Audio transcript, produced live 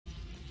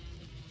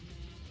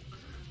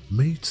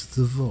Meet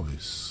the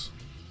voice.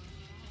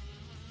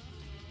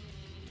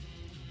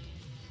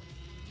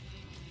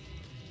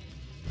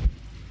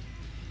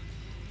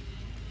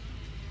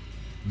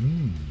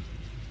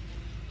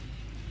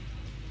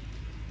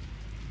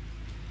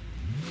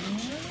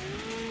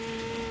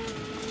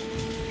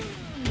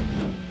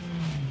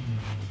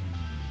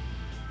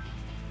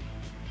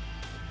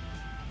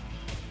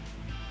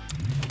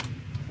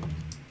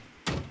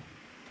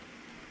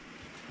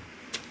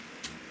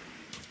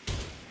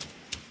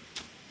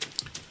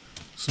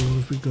 So what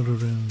have we got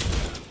around?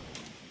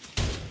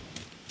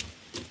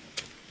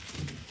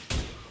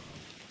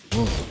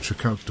 Oh,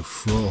 check out the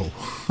fro.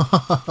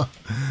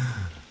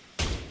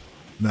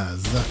 Now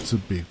that's a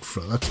big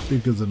fro. That's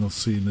bigger than I've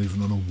seen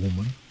even on a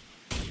woman.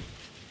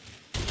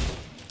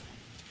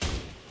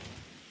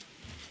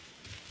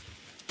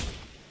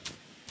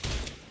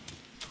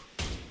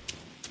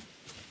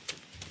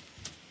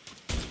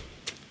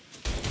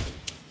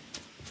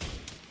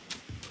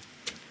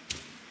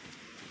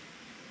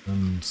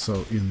 And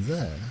so in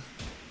there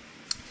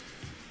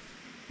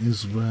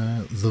is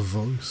where the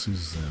voice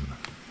is then.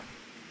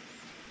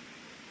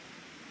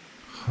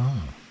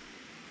 Huh.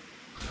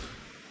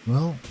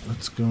 Well,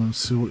 let's go and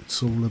see what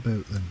it's all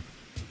about then.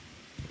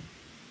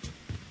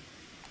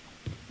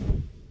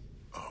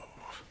 Oh.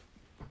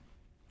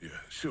 Yeah,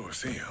 sure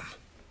it's him.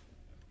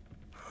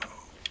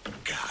 Oh,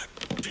 God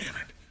damn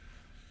it.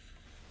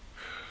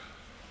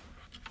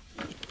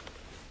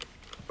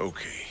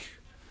 Okay.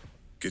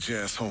 Get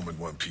your ass home in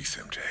one piece,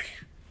 MJ.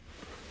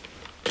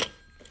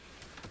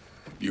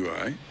 You all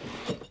right?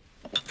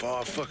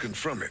 Far fucking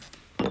from it.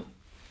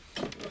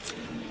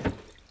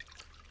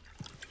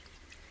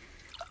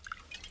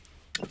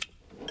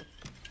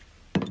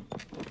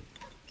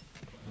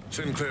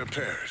 Sinclair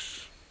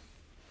Parish.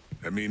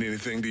 That mean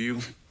anything to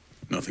you?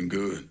 Nothing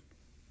good.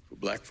 For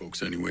black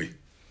folks, anyway.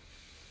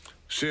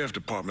 Sheriff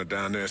department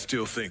down there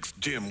still thinks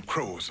Jim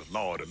Crow is the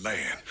law of the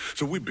land,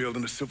 so we're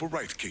building a civil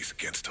rights case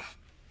against him.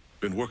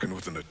 Been working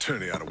with an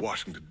attorney out of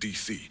Washington,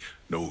 D.C.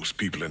 Knows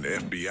people in the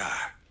FBI.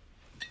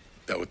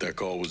 That what that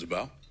call was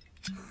about?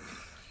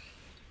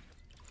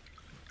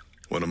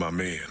 One of my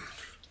men,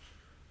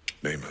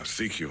 named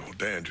Ezekiel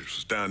Dandridge,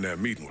 was down there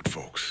meeting with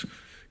folks,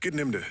 getting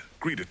them to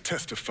agree to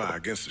testify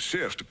against the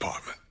sheriff's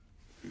department.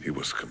 He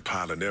was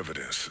compiling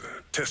evidence,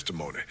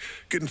 testimony,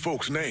 getting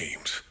folks'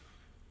 names.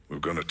 We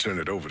were gonna turn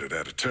it over to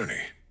that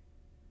attorney.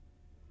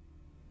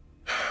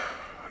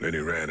 Then he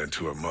ran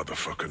into a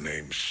motherfucker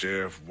named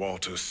Sheriff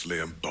Walter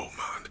Slim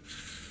Beaumont.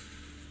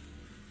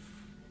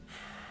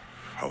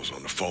 I was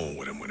on the phone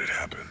with him when it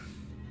happened.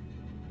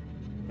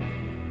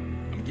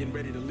 I'm getting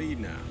ready to leave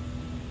now.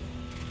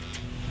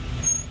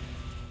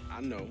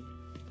 I know.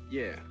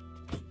 Yeah.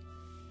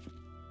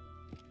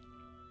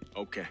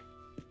 Okay.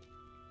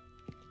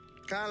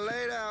 Kinda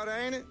laid out,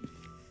 ain't it?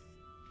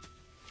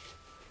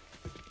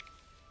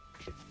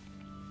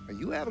 Are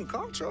you having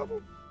car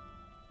trouble?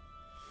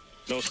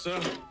 No,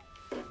 sir.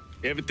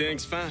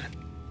 Everything's fine.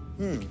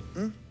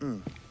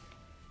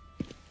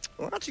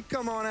 Why don't you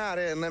come on out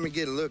here and let me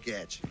get a look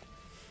at you?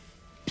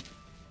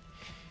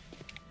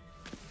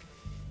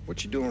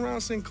 What you doing around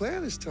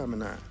Sinclair this time of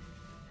night?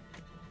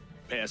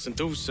 Passing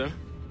through, sir.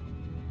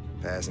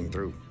 Passing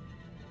through.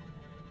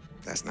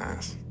 That's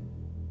nice.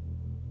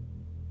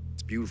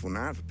 It's a beautiful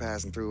night for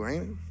passing through,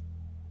 ain't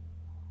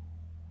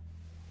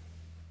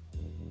it?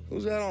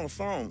 Who's that on the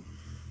phone?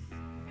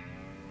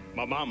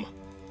 My mama.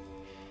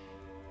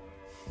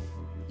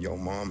 Your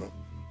mama.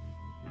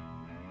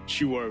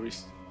 She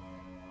worries.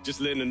 Just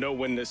letting her know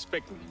when to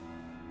expect me.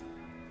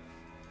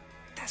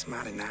 That's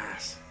mighty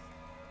nice.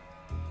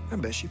 I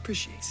bet she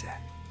appreciates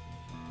that.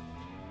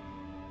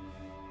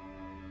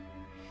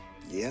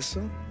 Yes,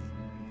 sir.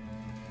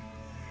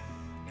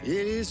 It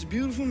is a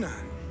beautiful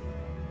night.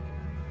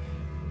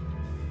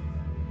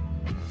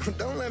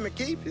 Don't let me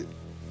keep it.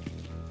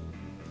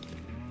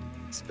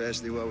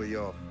 Especially what with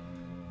your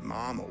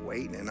mama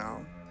waiting and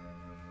all.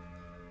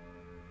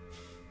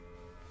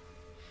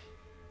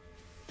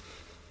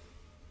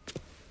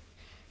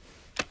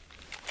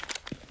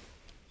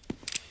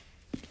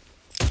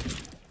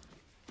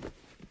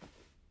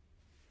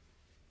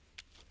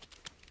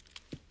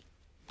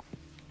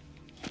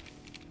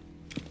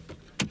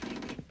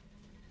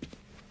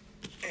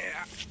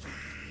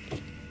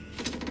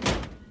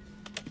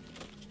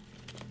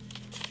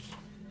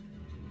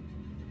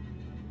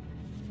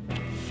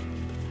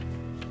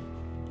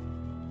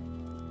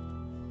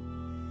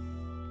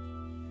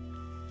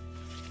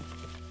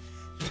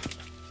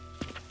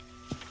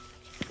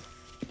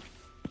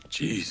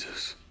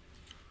 Jesus.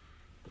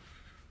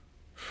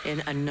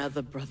 And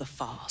another brother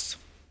falls.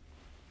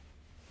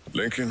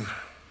 Lincoln,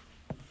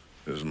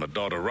 this is my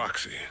daughter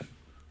Roxy.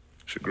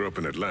 She grew up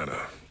in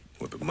Atlanta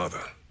with a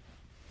mother.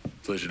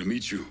 Pleasure to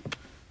meet you.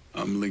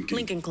 I'm Lincoln.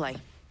 Lincoln Clay.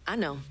 I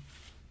know.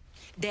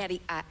 Daddy,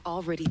 I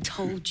already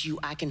told you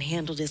I can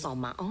handle this on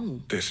my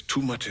own. There's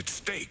too much at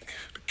stake.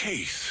 The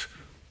case,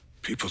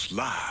 people's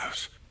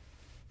lives.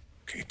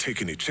 Can't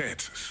take any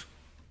chances.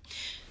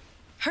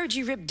 Heard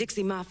you ripped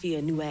Dixie Mafia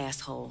a new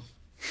asshole.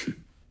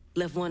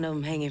 Left one of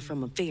them hanging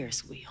from a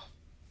Ferris wheel.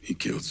 He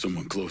killed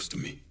someone close to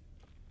me.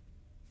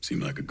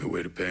 Seemed like a good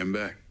way to pay him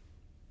back.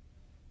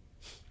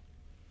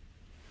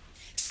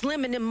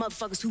 Slim and them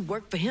motherfuckers who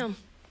work for him.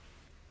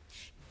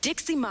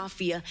 Dixie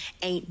Mafia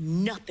ain't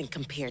nothing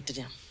compared to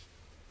them.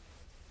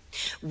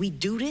 We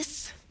do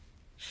this,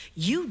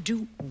 you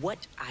do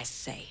what I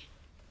say,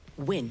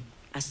 when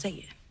I say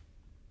it.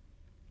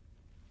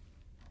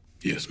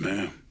 Yes,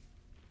 ma'am.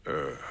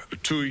 The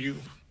two of you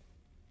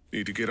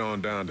need to get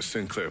on down to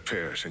Sinclair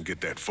Parish and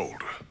get that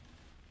folder.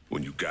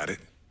 When you got it,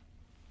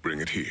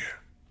 bring it here.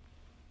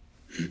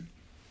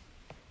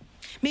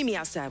 Meet me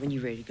outside when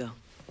you're ready to go.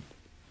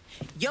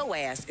 Your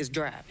ass is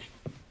driving.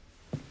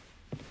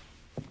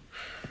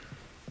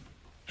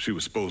 She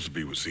was supposed to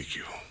be with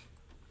Ezekiel.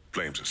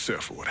 Blames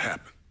herself for what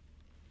happened.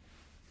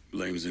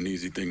 Blame's an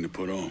easy thing to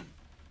put on.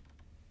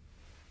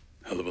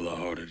 Hell of a lot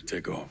harder to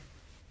take off.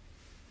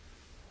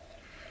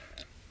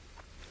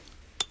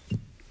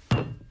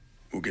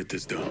 We'll get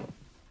this done.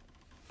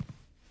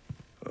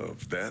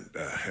 Of that,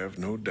 I have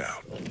no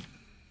doubt.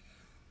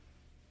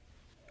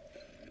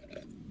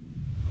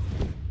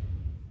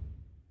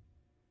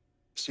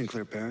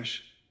 Sinclair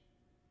Parish?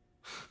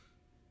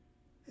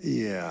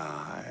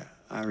 Yeah,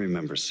 I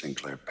remember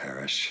Sinclair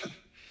Parish.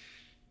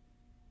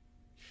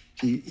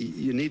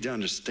 You need to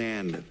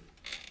understand that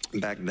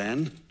back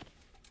then,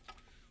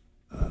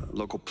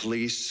 local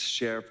police,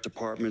 sheriff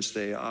departments,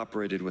 they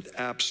operated with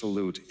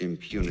absolute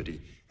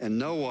impunity. And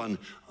no one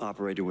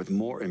operated with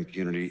more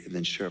impunity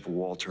than Sheriff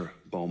Walter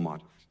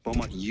Beaumont.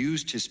 Beaumont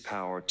used his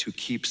power to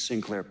keep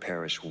Sinclair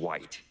Parish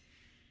white.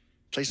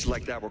 Places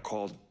like that were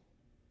called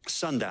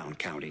sundown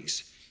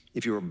counties.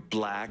 If you were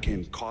black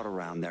and caught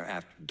around there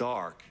after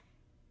dark,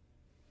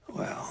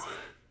 well,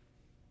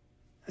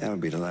 that would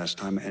be the last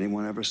time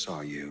anyone ever saw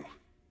you.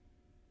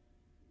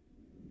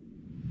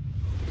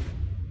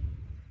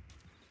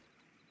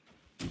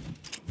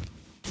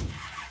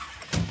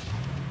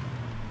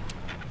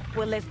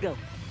 Well, let's go.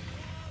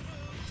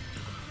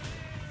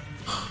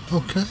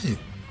 Okay.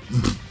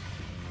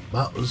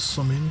 That was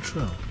some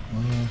intro.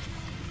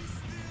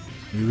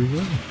 Here we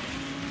go.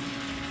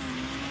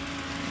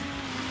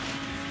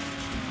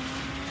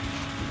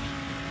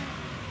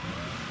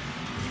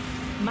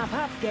 My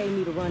pops gave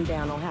me the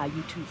rundown on how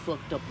you two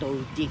fucked up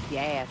those Dixie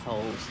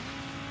assholes.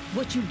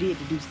 What you did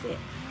to do set,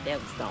 that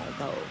was stone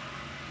cold.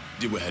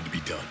 Did what had to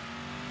be done.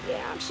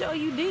 Yeah, I'm sure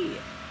you did.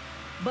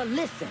 But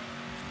listen,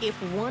 if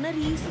one of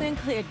these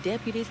Sinclair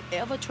deputies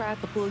ever tries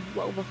to pull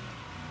you over,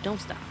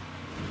 don't stop.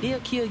 They'll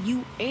kill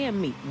you and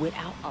me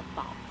without a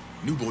thought.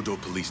 New Bordeaux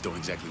police don't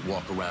exactly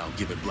walk around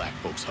giving black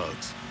folks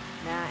hugs.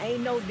 Now,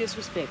 ain't no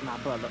disrespect, my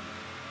brother.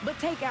 But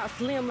take out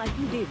Slim like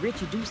you did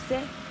Richie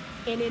Doucette,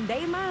 and in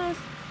their minds,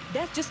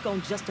 that's just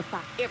gonna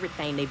justify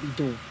everything they be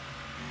doing.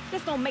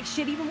 That's gonna make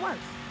shit even worse.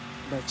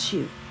 But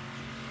you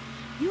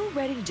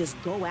ready to just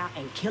go out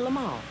and kill them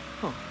all,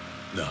 huh?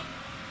 No,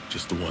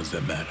 just the ones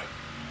that matter.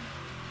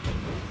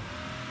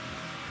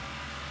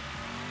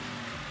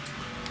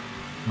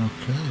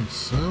 Okay,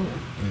 so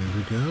here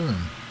we go then.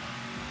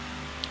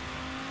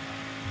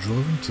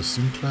 Driving to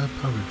Sinclair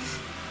Parish.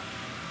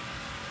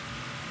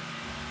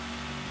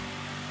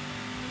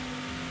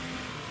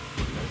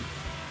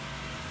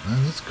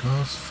 And this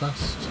car's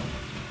fast.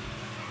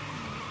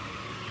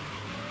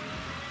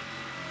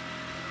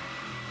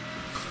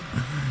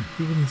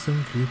 You wouldn't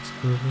think it,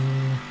 but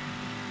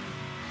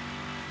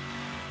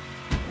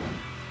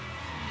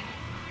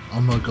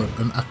oh my god,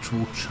 an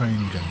actual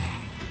chain gang.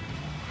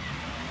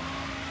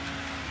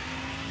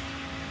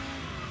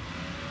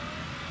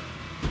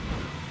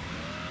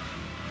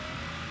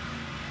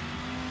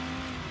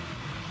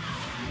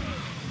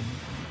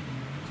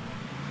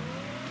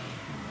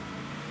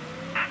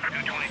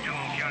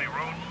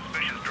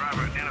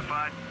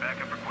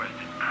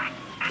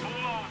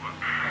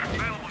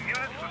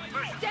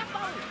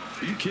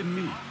 Are you kidding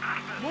me?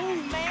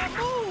 Move, man,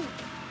 move!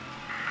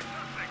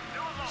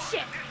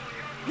 Shit!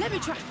 Let me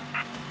try.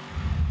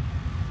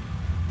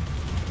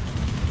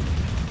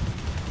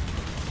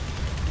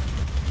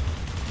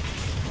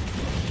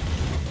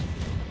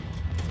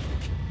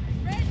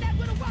 Red that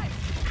with a white!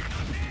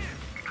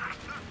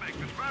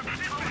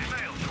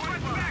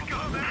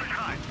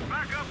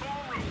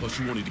 Plus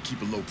you wanted to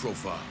keep a low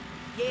profile.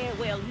 Yeah,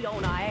 well, he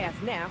on our ass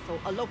now, so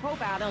a low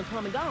profile done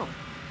come and gone.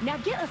 Now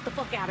get us the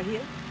fuck out of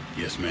here.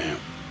 Yes, ma'am.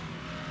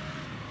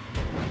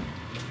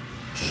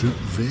 Shoot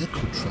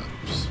vehicle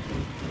traps.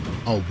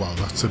 Oh wow,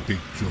 that's a big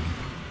jump.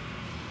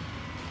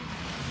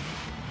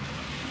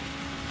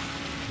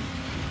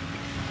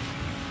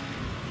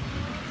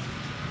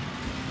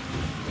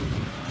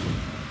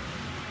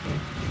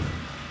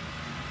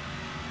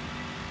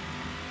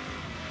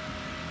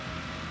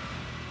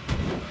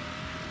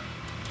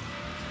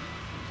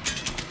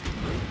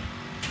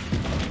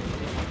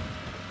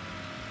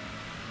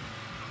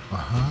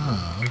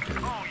 Aha, okay.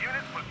 All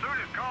units, pursuit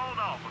is called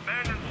off.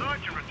 Abandon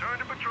search and return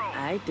to patrol. All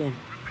right then.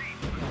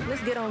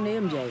 Let's get on the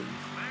MJs.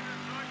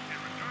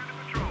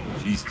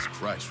 Jesus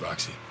Christ,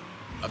 Roxy.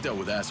 I've dealt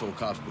with asshole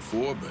cops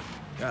before, but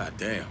god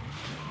damn.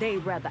 They'd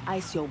rather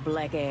ice your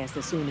black ass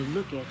as soon as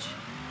look at you.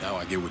 Now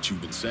I get what you've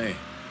been saying.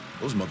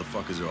 Those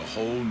motherfuckers are a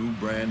whole new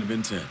brand of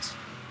intense.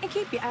 And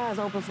keep your eyes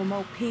open for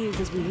more pigs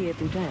as we head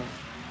through town.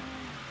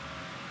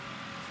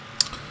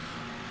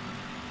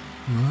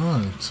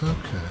 Right,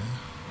 okay.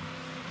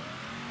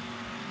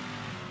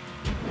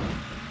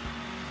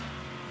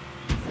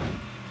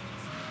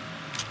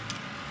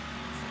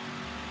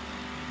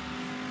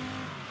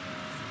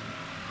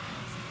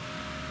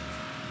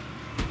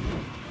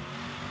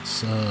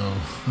 So,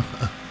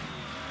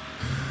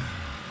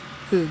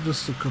 yeah,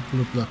 just a couple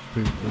of black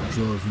people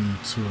driving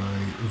into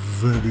a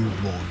very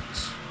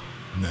white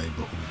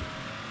neighborhood.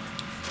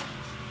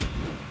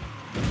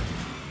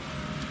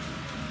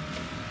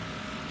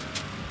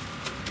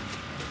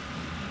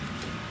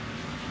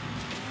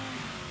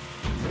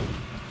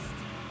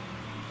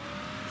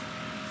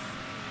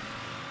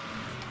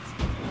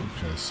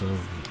 Okay, so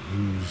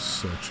who's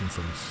searching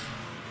for this?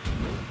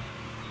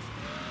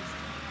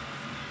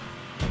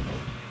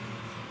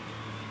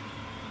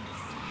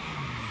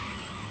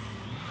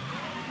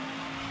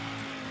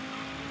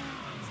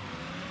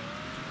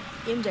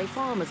 MJ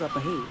Farmer's up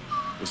ahead.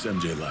 What's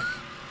MJ like?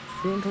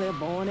 Sinclair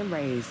born and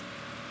raised.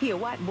 He a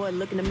white boy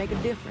looking to make a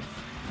difference.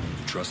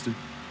 You trust him?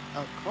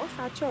 Of course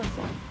I trust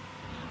him.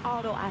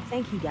 Although I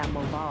think he got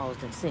more balls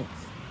than sense.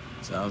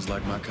 Sounds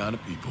like my kind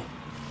of people.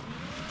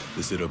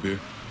 This it up here?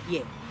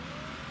 Yeah.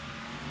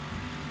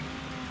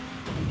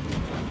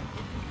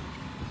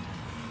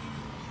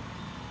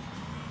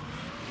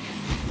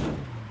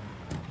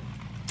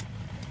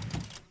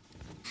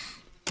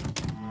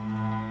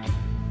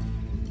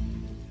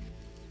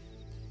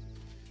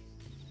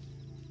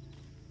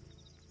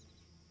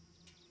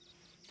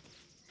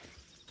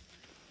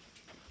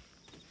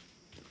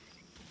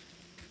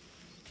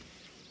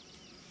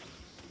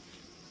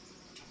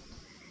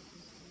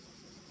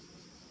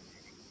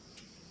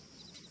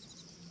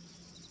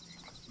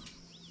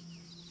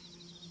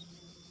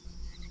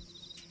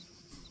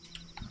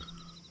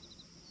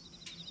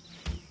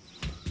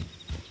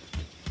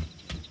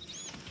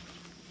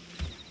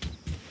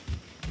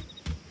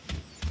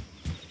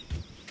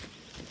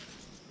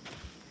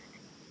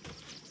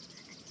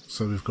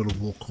 So we've got to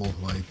walk all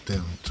the way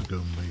down to go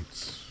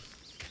meet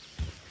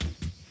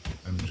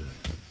MJ.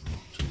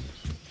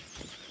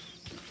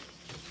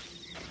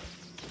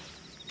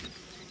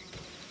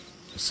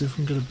 Let's see if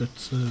we can get a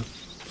better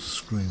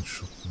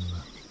screenshot than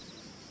that.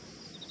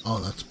 Oh,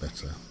 that's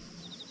better.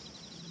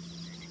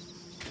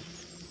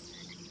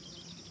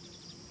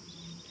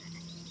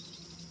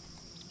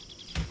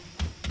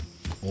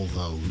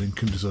 Although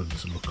Lincoln decided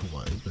to look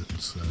away,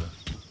 but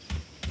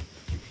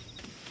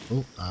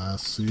oh, I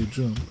see a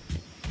jump.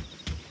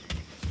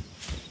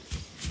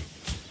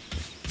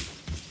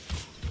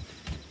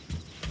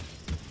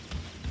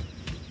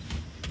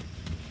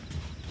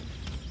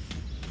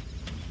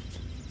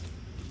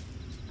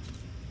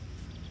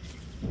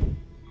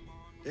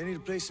 They need a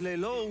place to lay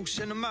low,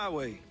 send them my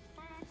way.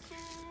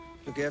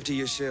 Look after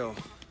yourself.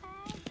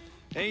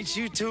 Ain't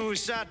you two a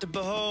sight to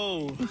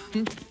behold?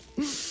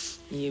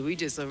 Yeah, we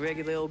just a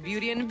regular old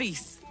Beauty and the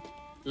Beast.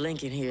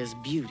 Lincoln here is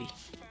Beauty.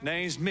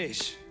 Name's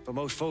Mitch, but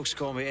most folks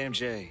call me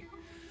MJ.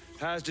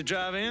 How's the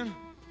drive-in?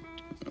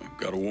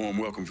 Got a warm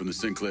welcome from the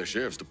Sinclair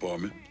Sheriff's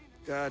Department.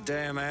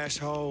 Goddamn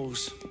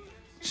assholes.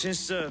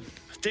 Since the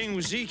thing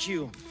with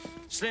ZQ,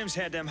 Slim's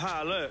had them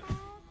high alert.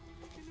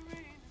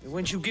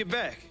 When'd you get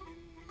back?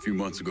 A few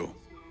months ago.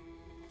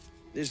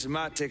 This is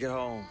my ticket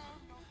home.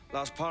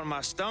 Lost part of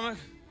my stomach.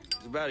 It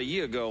was about a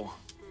year ago.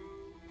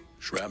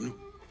 Shrapnel?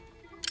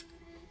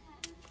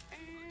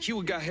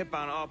 Hewitt got hit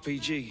by an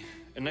RPG.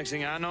 And next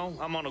thing I know,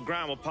 I'm on the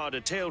ground with part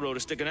of the tail rotor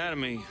sticking out of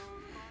me.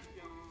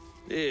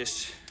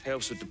 This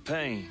helps with the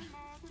pain.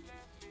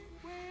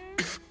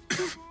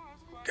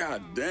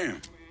 God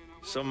damn.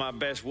 Some of my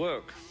best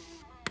work.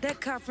 That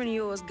cop friend of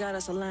yours got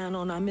us a line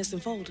on our missing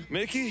folder.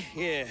 Mickey?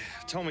 Yeah,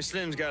 told me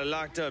Slim's got it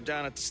locked up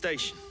down at the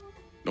station.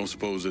 Don't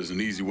suppose there's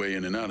an easy way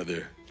in and out of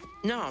there.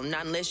 No,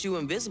 not unless you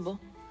invisible.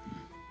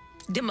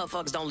 Them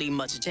motherfuckers don't leave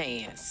much a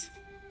chance.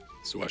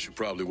 So I should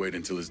probably wait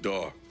until it's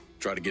dark.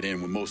 Try to get in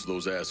when most of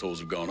those assholes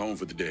have gone home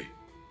for the day.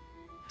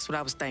 That's what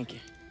I was thinking.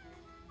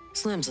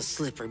 Slim's a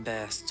slippery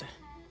bastard.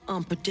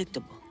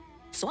 Unpredictable.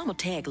 So I'm gonna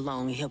tag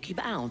along and help keep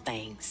an eye on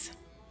things.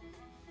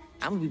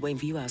 I'm gonna be waiting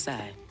for you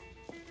outside.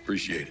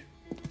 Appreciate it.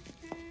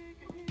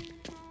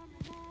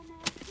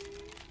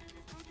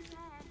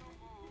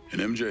 And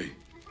MJ,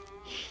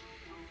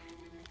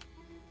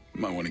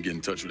 you might want to get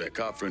in touch with that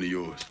cop friend of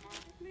yours.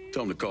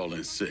 Tell him to call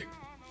in sick.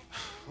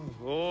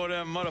 Oh,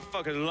 that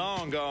motherfucker's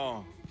long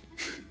gone.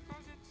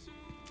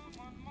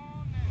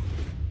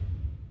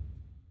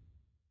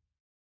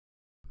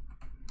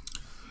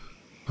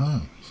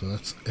 Ah, so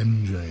that's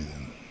MJ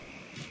then.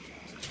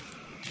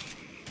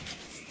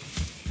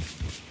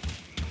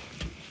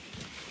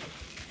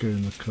 Get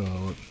in the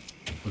car.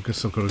 I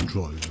guess I've got to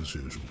drive as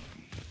usual.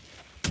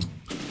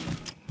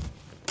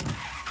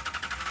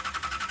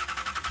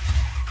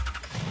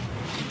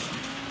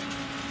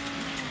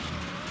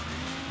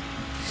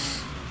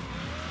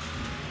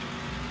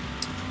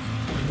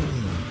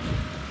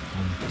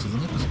 On to the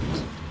next one.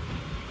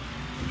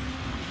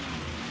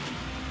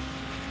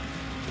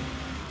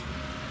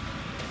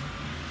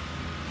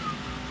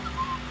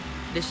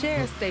 The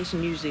sheriff's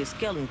station usually is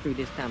skelling through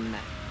this time of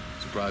night.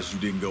 Surprised you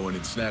didn't go in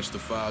and snatch the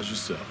files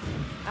yourself.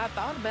 I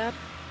thought about it,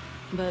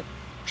 but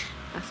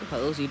I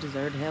suppose you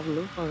deserve to have a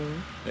little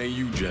fun. Ain't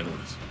you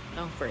generous?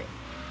 Don't fret.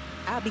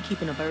 I'll be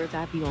keeping a bird's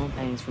eye view on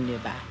things from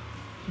nearby.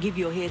 Give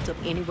you a heads up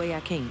any way I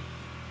can.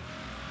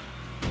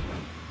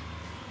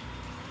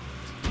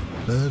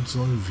 Bird's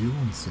eye view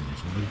on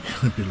things? What are you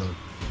going to be like?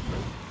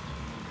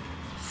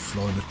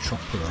 Flying a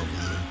chopper over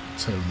the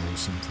town or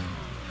something?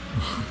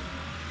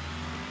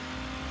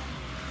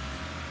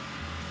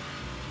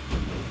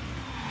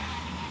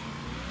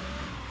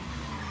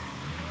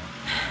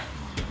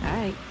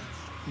 Alright,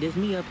 this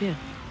me up here.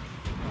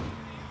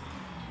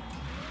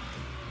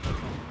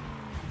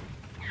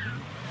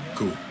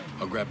 Cool.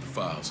 I'll grab the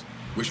files.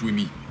 Where should we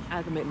meet?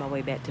 I can make my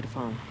way back to the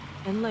phone.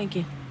 And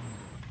Lincoln,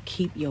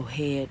 keep your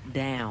head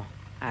down,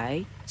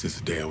 alright? Since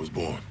the day I was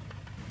born.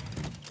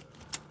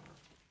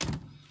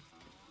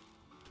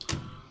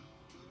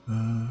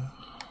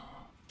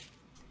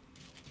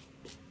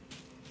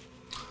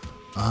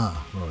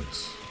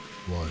 Right.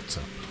 Right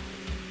up.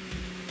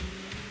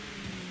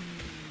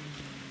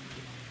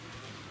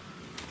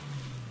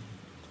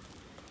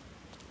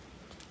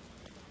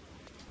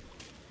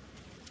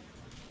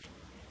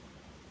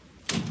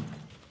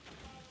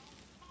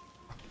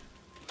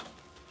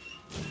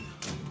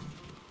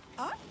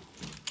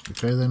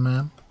 Okay then,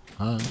 ma'am.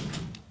 Hi.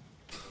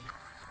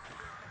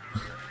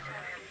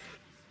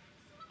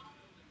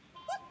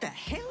 What the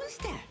hell is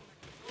that?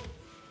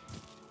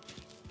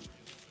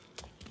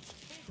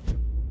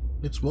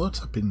 It's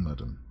wiretapping,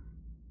 madam.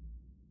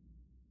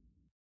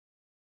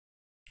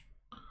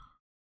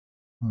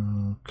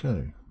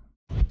 Okay.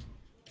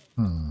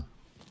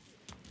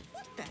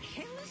 What the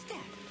hell is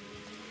that?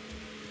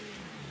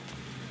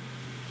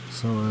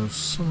 So I've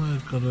somewhere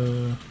got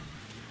a...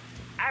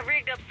 I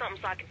rigged up something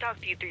so I can talk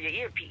to you through your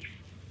earpiece.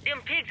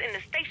 Them pigs in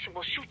the station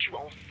will shoot you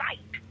on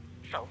sight.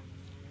 So,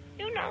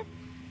 you know,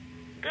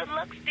 good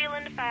luck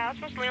stealing the files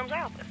from Slim's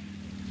office.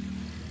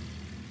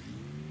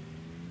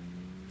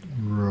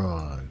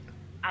 Right.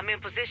 I'm in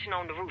position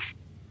on the roof.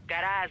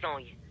 Got eyes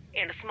on you.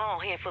 And a small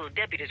handful of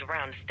deputies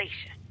around the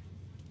station.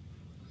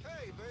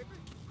 Hey, baby.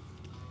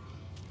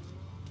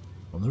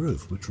 On the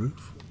roof? Which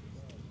roof?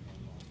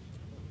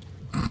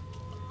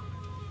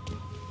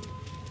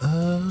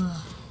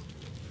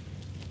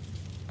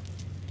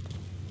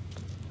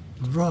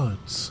 Right,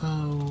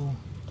 so...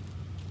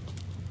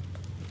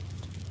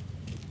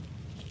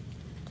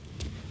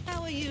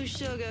 How are you,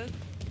 sugar?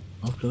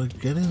 I've got to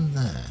get in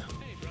there.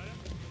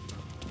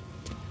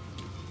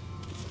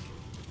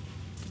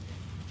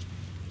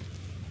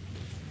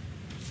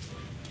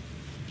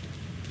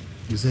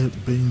 Is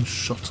it being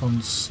shot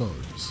on sight?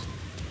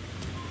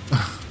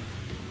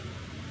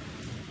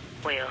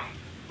 Well,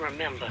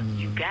 remember,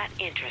 you got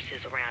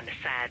entrances around the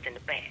sides and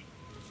the back.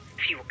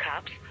 Fewer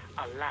cops,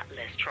 a lot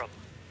less trouble.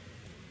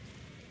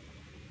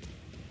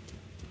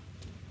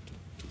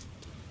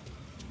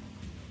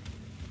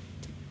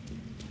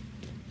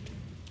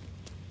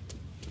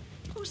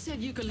 Who said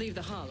you could leave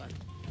the holler?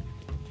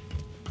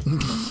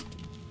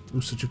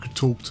 Who said you could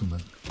talk to me?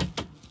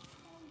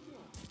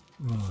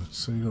 Right,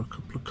 so you got a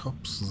couple of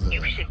cops there.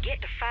 You should get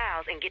the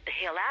files and get the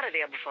hell out of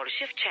there before the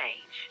shift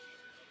change.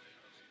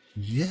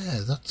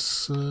 Yeah,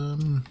 that's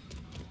kind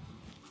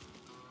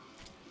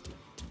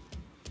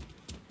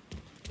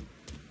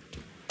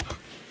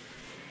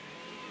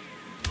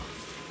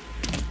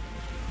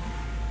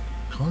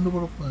of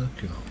what I'm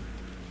working on.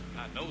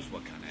 I knows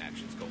what kind of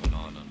action's going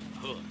on under the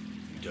hood.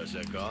 You touch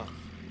that car?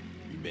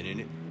 You been in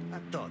it? I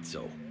thought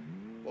so.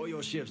 Before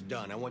your shift's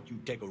done, I want you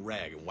to take a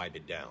rag and wipe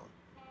it down.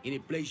 Any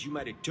place you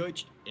might have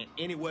touched, and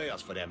anywhere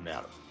else for that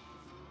matter.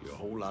 You're a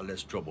whole lot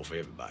less trouble for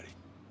everybody.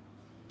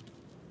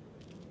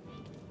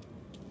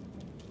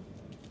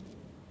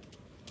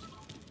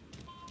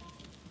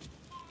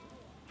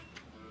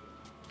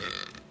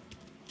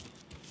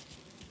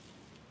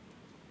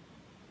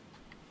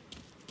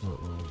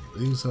 Well,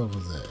 these over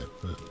there,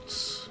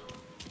 but...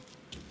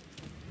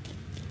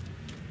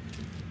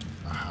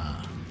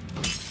 Aha.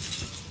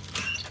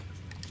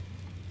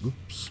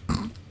 Oops.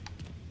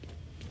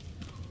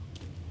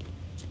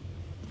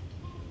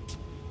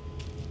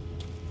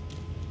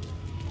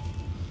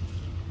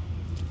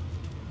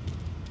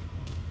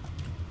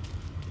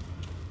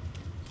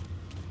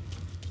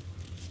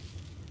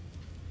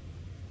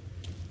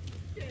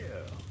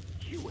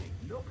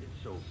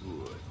 So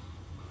good.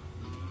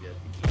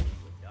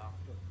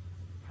 Doctor.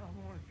 I don't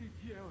want to keep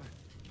yelling.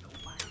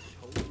 Nobody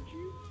told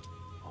you?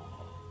 Oh,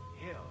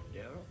 hell,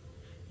 Daryl.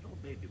 Your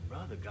baby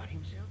brother got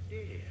himself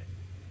dead.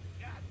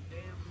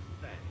 Goddamn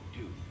thing,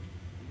 too.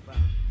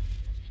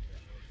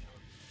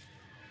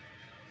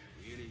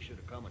 Really should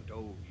have come and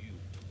told you.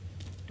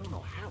 Don't know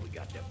how he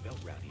got that belt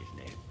around his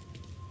neck.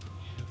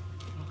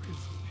 Fucking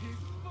pig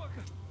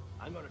fucker.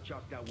 I'm gonna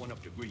chalk that one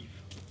up to grief.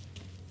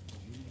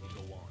 You need to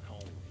go on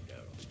home,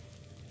 Daryl.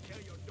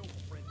 Tell your dope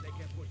friends they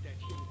can't push that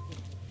shit.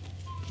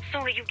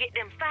 Sooner you get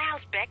them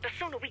files back, the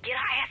sooner we get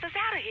our asses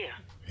out of here.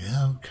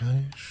 Yeah,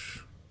 okay.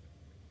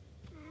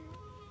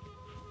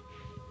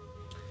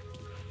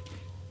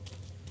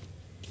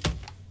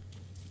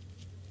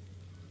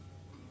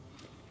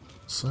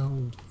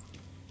 so...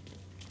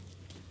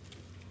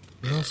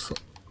 What else for...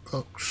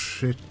 Oh,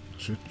 shit.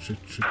 Shit. Oh,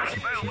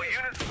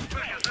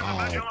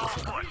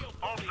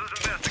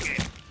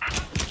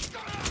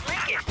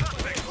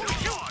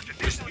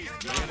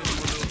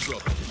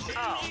 crap.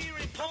 Oh,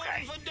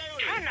 okay.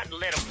 Try not to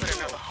let him put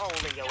another hole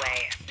in your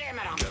ass. Damn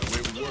it, Got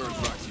away with words,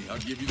 Roxy. I'll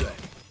give you that.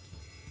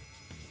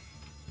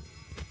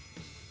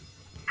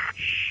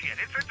 Shit,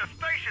 it's at the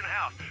station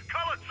house.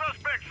 Colored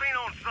suspect seen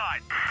on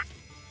site.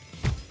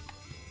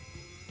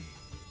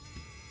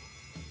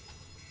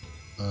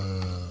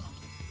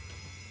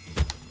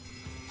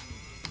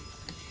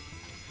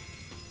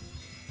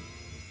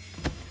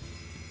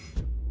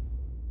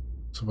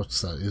 So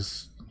what's that?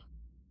 Is...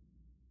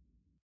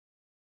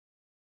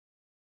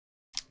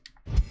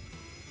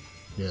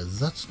 Yeah,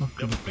 that's not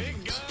gonna be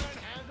it.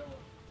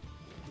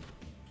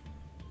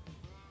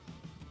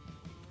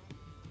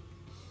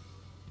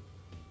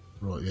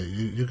 Right, yeah,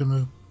 you're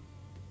gonna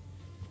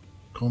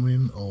come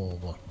in or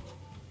what?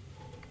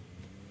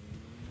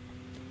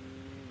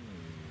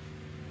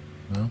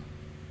 No?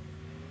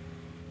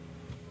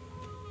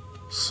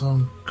 So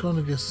I'm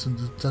kinda guessing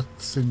that that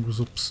thing was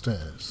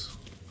upstairs.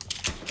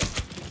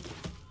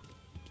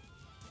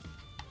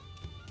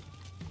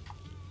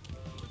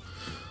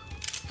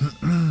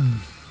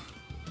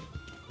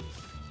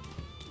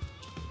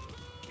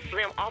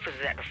 Slim office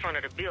is at the front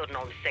of the building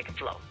on the second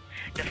floor.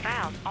 The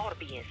files ought to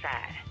be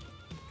inside.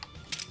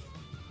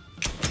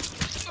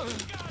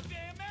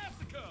 Goddamn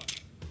massacre!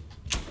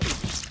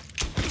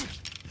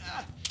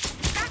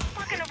 Stop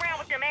fucking around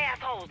with them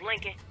assholes,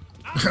 Lincoln.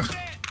 He's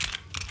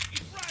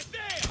right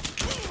there!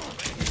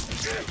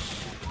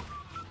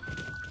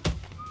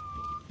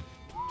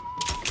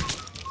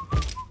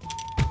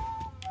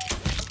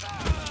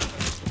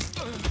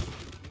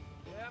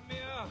 Help me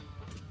up.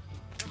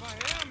 Somebody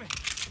help me.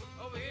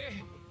 Over here.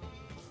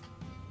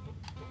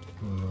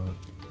 Right.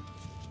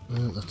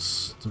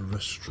 That's the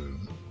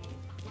restroom.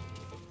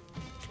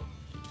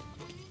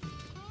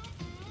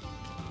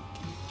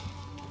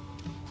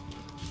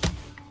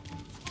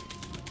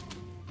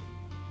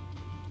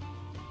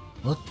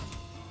 What?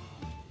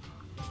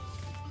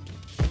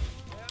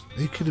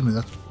 Are you kidding me?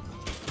 That...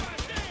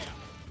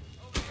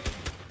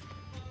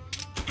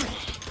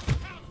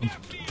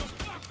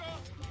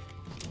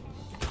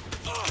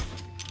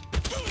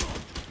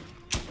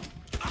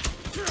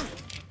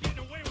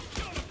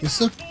 Is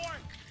that...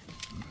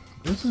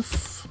 Is it...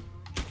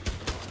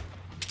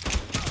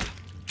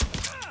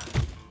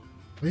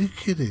 Are you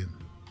kidding?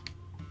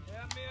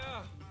 Help me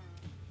up.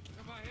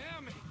 Somebody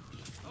help me.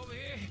 Over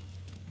here.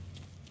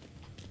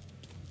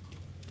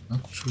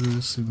 Actually,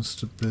 there seems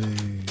to be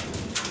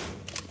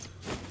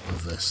a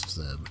vest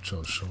there, which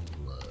I shall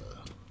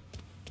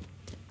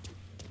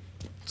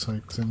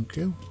take, thank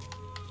you.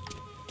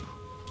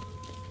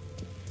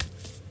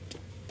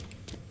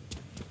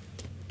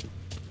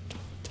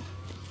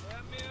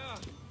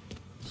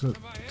 So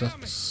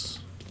that's...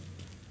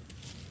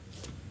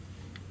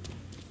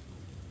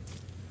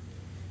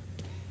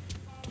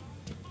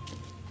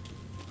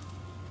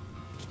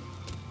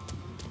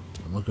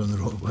 Am I going the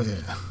right way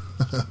here?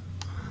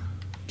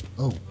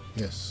 Oh,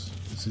 yes.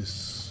 Is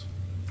this...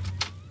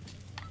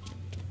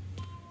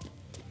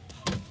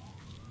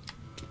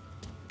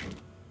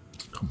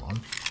 Come on.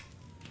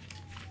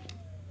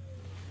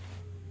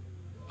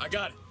 I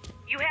got it.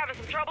 You having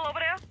some trouble over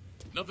there?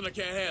 Nothing I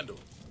can't handle.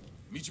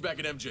 Meet you back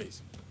at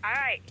MJ's. All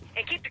right,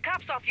 and keep the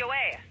cops off your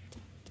ass.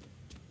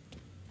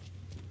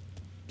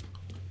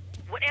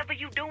 Whatever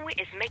you doing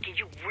is making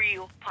you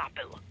real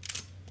popular.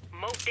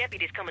 Most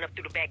deputies coming up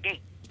through the back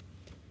gate.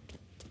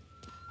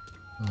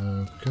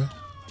 Okay.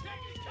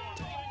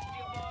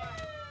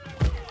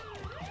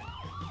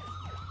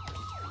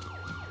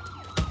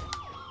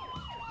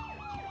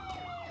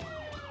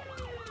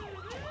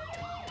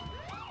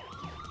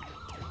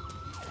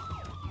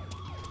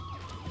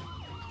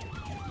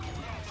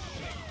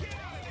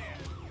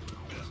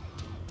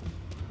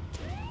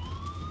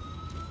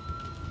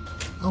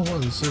 Oh well,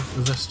 there's a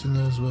vest in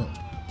there as well.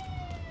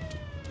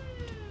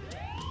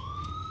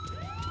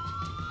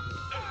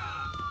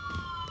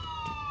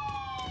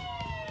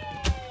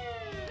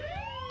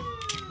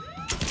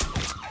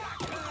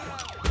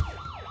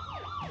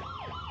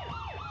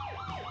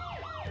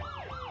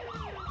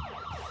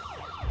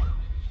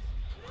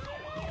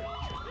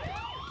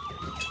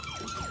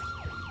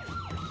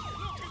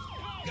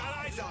 Got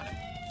eyes on him.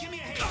 Give me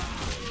a hand.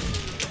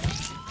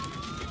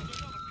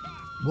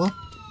 What?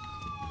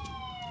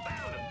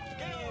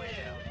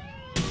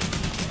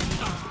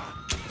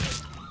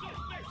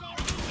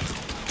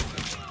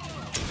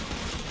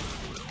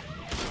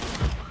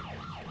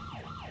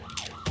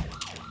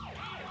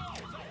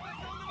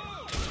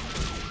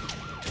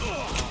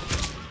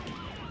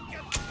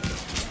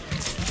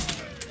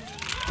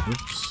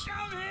 Oops.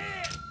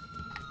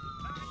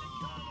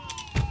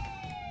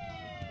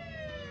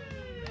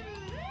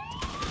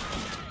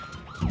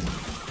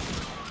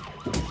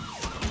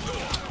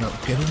 Now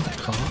get in the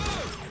car.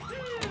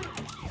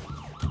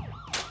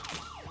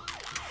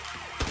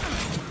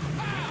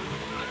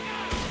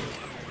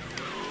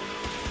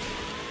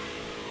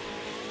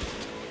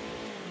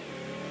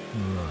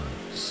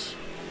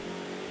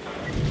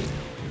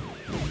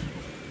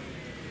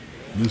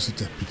 Use the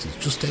deputies.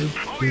 Just out.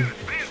 Oh, yes.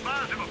 Be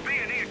advised of a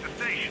B&E at the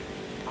station.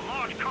 A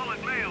large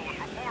colored male was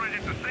reported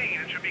at the scene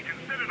and should be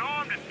considered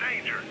armed and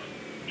dangerous.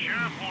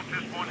 Sheriff wants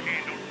this one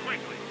handled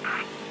quickly.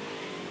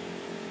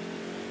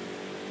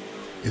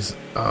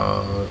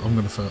 I'm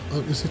gonna fail.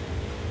 Oh, is it?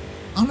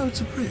 Oh no, it's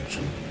a bridge.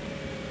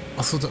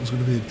 I thought that was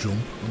gonna be a jump.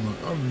 I'm like,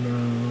 oh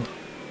no.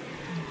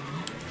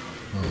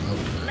 Oh,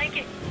 okay.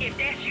 Lincoln, if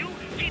that's you,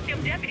 keep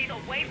them deputies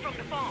away from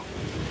the farm.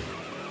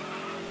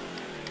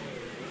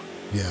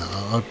 Yeah,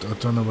 I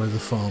don't know where the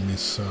farm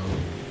is, so...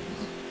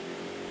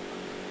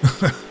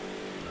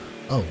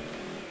 Oh.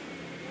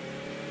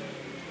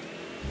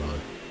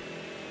 Right.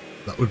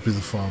 That would be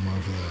the farm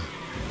over there.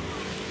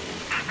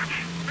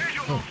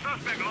 Visual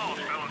suspect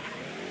lost, fellas.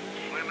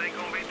 Slim ain't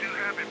gonna be too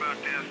happy about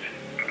this.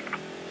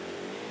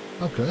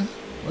 Okay.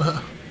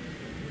 Well,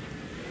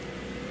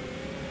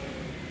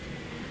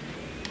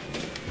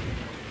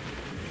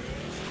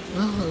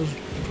 that was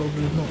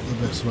probably not the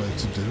best way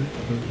to do it,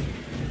 but...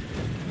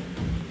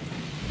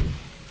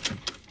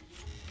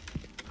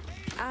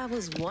 I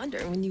was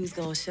wondering when you was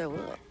gonna show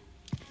up.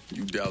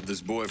 You doubt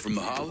this boy from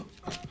the holler?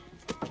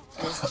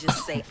 Let's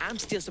just say I'm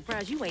still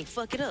surprised you ain't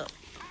fuck it up.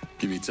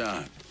 Give me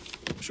time.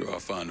 I'm sure I'll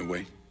find a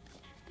way.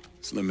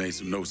 Slim made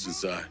some notes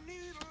inside.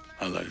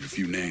 Highlighted a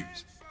few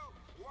names.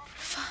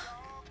 Fuck.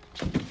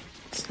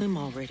 Slim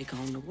already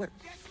gone to work.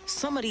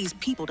 Some of these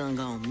people done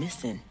gone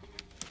missing.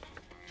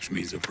 Which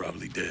means they're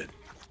probably dead.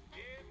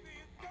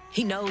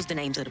 He knows the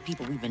names of the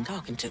people we've been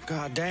talking to.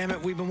 God damn it,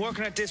 we've been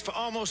working at this for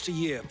almost a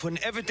year, putting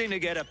everything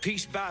together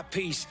piece by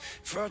piece,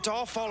 for it to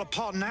all fall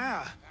apart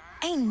now.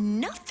 Ain't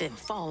nothing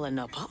falling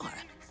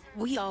apart.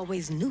 We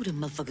always knew them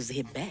motherfuckers would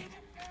hit back.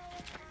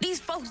 These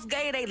folks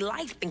gave their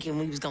life thinking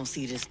we was gonna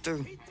see this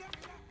through.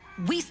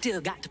 We still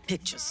got the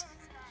pictures.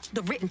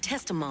 The written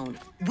testimony.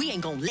 We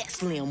ain't gonna let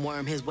Slim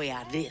worm his way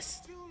out of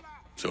this.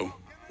 So,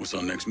 what's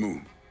our next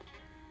move?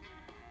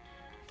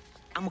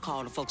 I'm gonna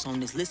call the folks on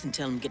this list and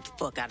tell them to get the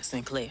fuck out of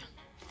Sinclair.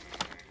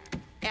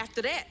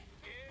 After that,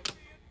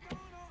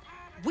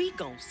 we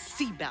gonna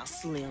see about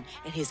Slim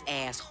and his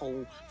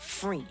asshole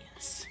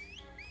friends.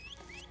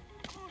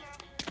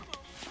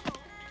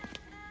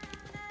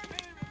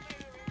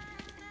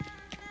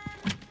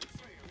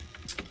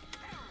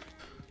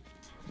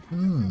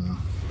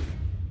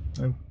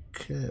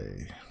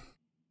 Okay.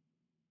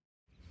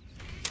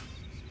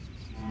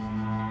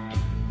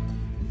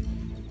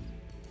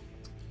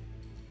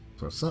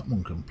 So that's that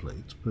one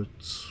complete, but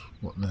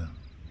what now?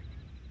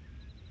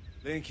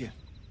 Lincoln,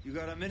 you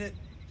got a minute?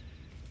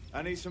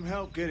 I need some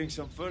help getting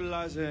some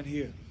fertilizer in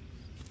here.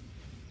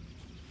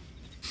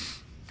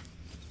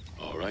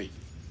 All right.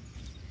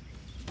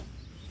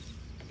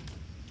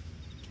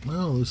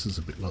 Well, this is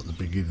a bit like the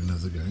beginning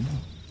of the game.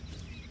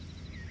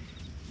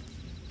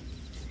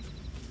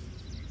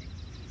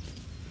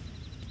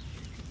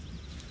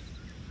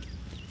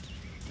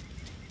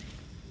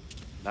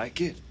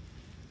 Like it?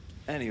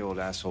 Any old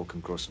asshole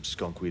can grow some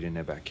skunk weed in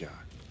their backyard.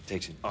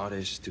 Takes an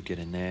artist to get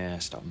in there,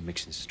 start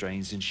mixing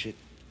strains and shit.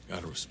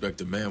 Gotta respect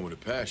a man with a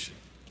passion.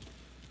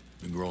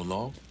 Been growing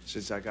long?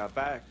 Since I got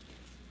back.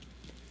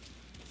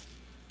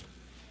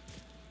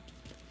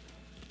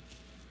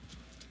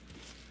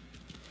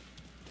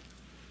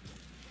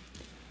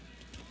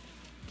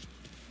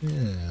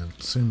 Yeah,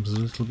 it seems a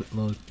little bit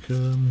like,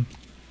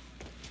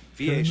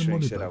 VA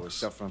shrink said I was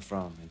suffering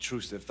from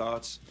intrusive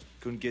thoughts.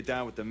 Couldn't get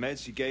down with the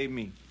meds he gave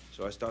me,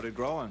 so I started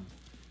growing.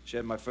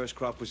 Shared my first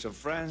crop with some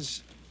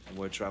friends, and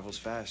word travels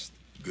fast.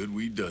 Good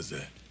weed does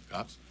that.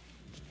 Cops?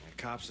 The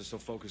cops are so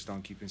focused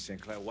on keeping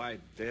Sinclair white,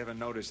 they haven't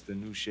noticed the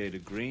new shade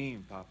of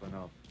green popping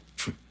up.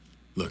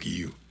 Lucky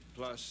you.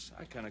 Plus,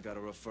 I kind of got a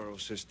referral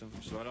system,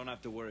 so I don't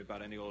have to worry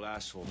about any old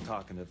asshole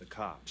talking to the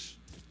cops.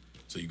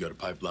 So you got a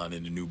pipeline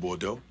into New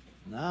Bordeaux?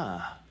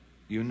 Nah.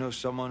 You know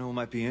someone who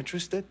might be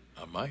interested?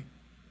 I might.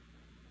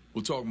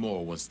 We'll talk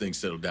more once things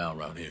settle down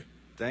around here.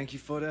 Thank you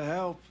for the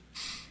help.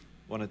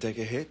 Want to take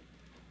a hit?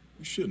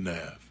 You shouldn't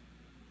have.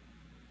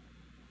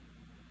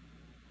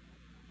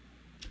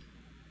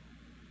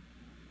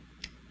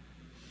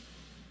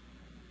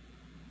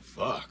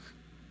 Fuck.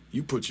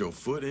 You put your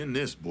foot in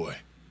this, boy.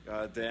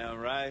 Goddamn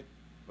right.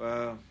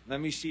 Well,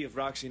 let me see if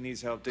Roxy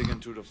needs help digging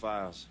through the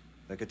files.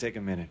 That could take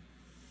a minute.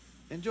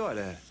 Enjoy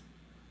that.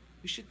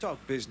 We should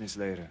talk business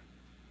later.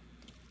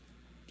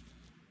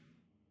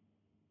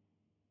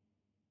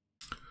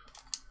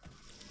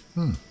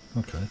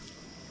 Okay.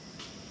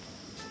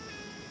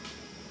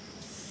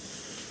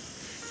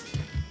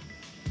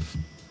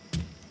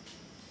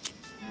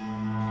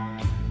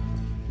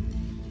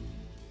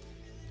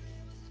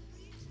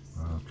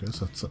 Okay,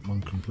 so that's that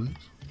one complete.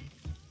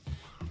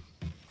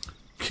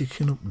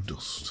 Kicking up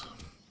dust.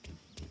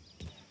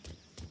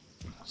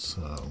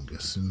 So I'm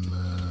guessing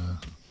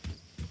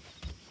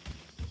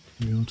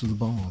we're on to the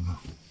barn.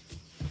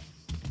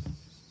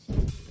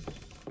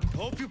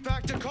 Hope you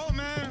packed a coat,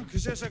 man,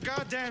 because there's a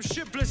goddamn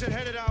shit blizzard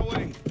headed our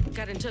way.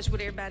 Got in touch with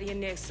everybody in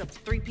there except for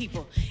 3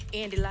 people.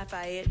 Andy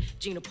Lafayette,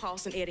 Gina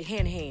Paulson, Eddie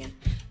Hanahan.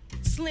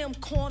 Slim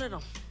cornered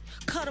them,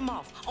 cut them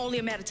off. Only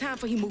a matter of time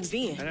before he moved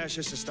in. And that's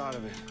just the start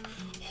of it.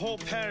 whole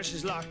parish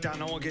is locked down.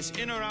 No one gets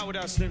in or out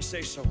without Slim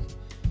say so.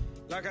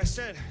 Like I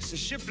said, it's a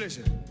ship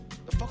blizzard.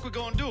 The fuck we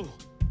gonna do?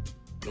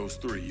 Those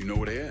three, you know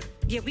where they at?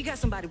 Yeah, we got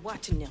somebody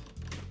watching them.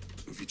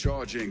 If you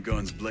charge in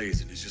guns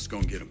blazing, it's just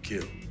gonna get them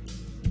killed.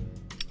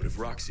 But if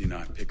Roxy and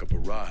I pick up a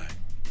ride,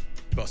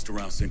 bust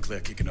around Sinclair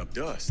kicking up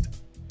dust.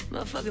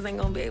 Motherfuckers ain't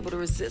gonna be able to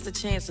resist a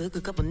chance to hook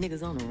a couple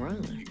niggas on the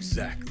run.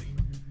 Exactly.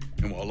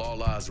 And while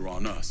all eyes are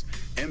on us,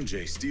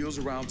 MJ steals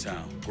around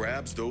town,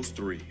 grabs those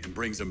three, and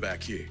brings them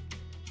back here.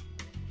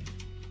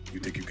 You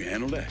think you can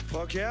handle that?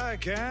 Fuck yeah, I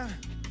can.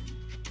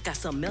 Got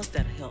something else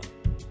that'll help.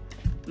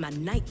 My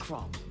night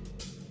crawler.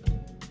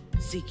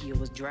 Ezekiel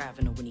was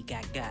driving her when he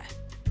got.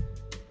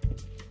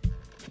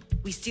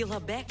 We steal her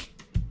back?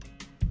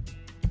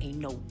 Ain't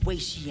no way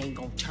she ain't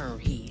gonna turn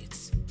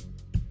heads.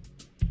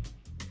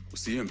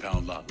 What's the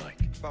impound lot like?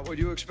 About what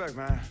you expect,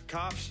 man.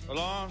 Cops,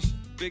 alarms,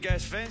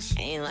 big-ass fence.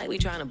 Ain't like we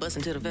trying to bust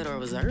into the Federal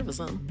Reserve or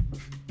something.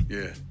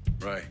 Yeah,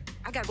 right.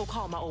 I gotta go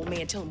call my old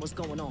man, tell him what's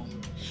going on.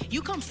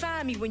 You come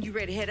find me when you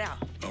ready to head out.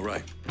 All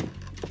right.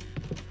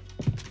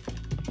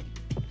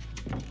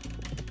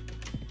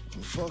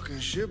 Fucking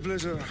ship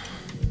blizzard.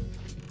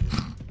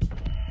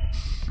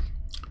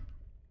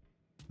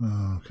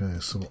 Okay,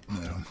 so what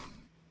now?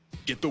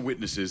 Get the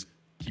witnesses.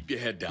 Keep your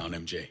head down,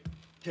 MJ.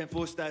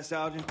 10-4 stat,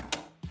 Sergeant.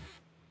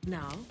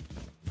 No.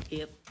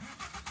 Yep.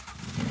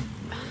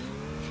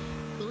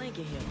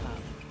 Lincoln here, Pop.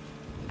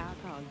 I'll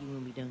call you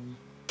when we done.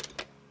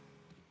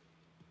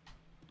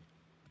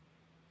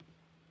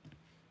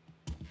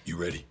 You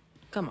ready?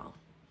 Come on.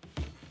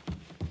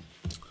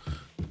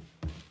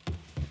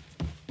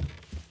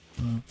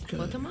 Okay.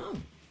 Well, come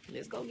on.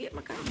 Let's go get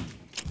my car.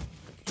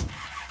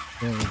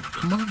 Well,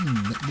 come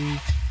on, let me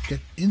get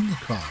in the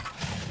car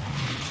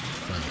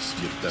first.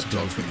 That's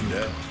talk for you,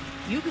 Dad.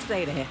 You could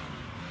say that.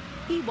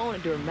 He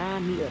wanted to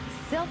remind me of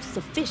the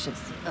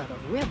self-sufficiency of the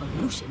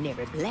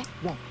revolutionary black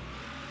woman.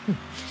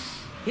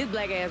 His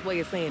black ass way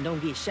of saying don't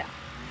get shot.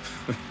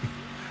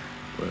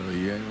 Well,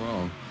 he ain't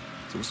wrong.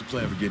 So what's the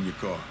plan for getting your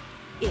car?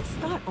 It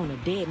start on a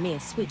dead man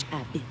switch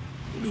I built.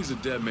 Who needs a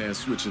dead man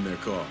switching their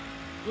car?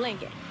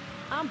 Lincoln,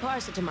 I'm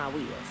partial to my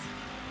wheels.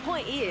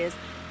 Point is,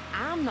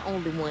 I'm the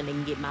only one that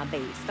can get my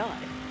baby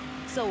started.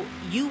 So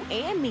you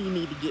and me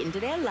need to get into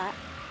that lot.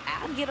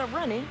 I'll get her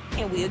running,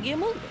 and we'll get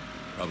moving.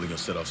 Probably gonna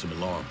set off some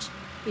alarms.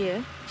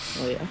 Yeah,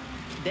 well,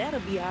 that'll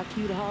be our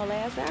cue to haul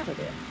ass out of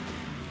there.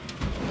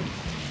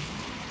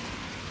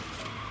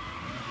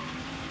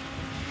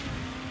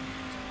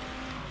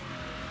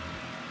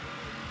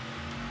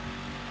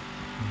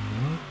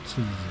 What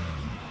is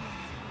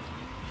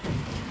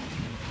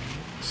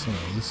So,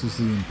 this is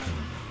the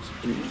impound.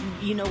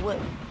 You know what?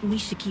 We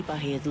should keep our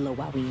heads low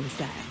while we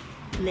inside.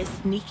 Let's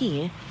sneak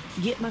in,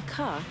 get my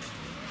car,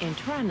 and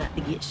try not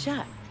to get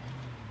shot.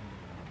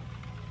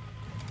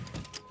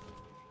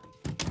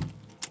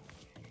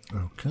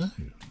 Okay.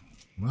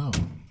 Wow.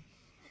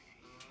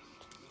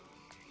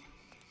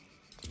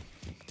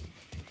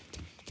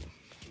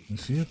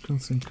 If you can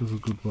think of a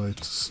good way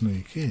to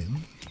sneak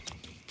in,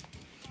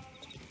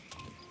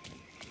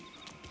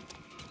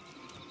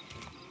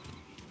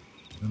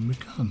 then we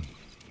can.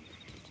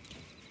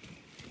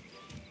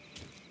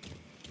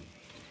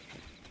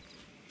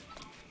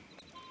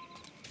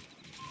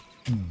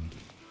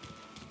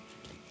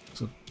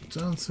 So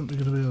I don't think we're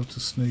going to be able to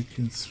sneak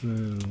in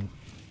through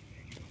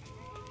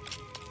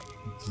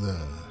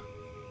there.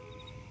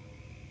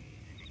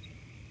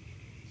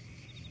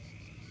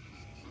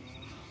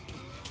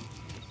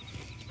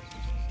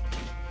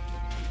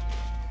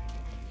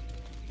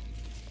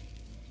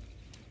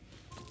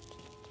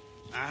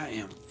 I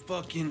am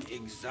fucking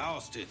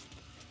exhausted.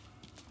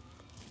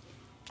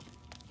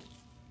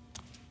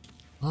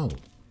 Oh.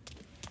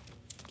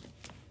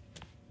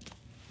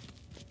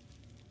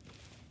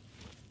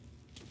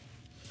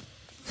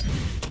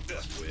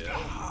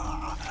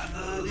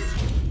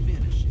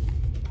 Finish it.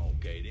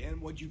 Okay, then,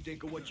 what'd you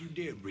think of what you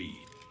did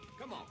read?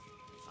 Come on,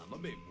 I'm a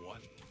big boy.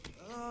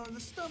 The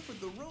stuff with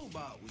the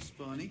robot was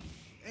funny,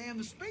 and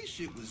the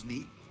spaceship was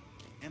neat,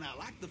 and I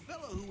liked the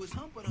fellow who was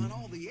humping on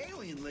all the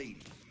alien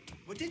ladies.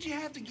 But did you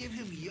have to give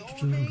him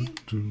your name?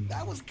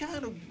 That was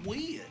kind of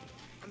weird.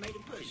 I made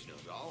it personal,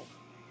 dog.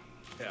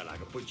 Hell, I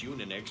could put you in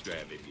the next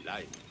draft if you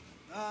like.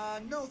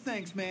 No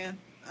thanks, man.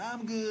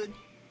 I'm good.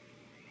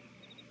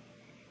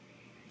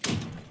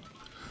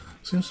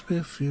 Seems to be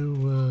a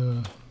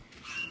few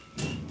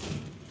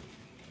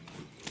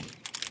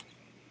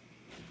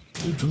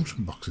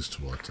junction boxes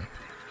to light up.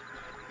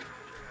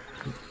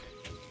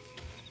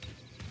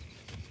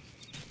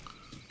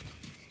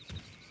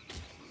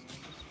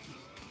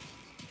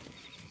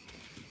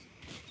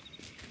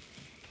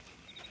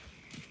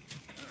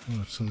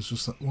 Alright, so there's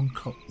just that one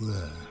cop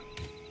there.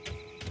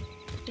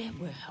 That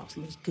warehouse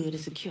looks good and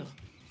secure.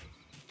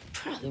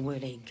 Probably where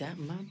they got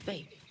my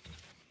baby.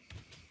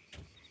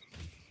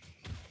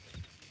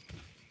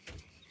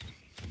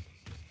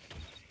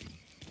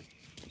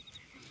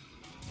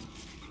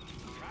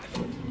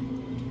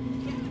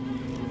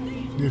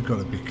 You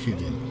gotta be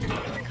kidding. I'm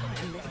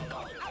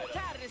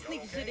tired of this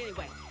sneaky shit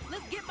anyway.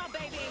 Let's get my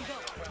baby and go.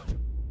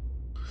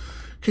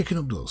 Kicking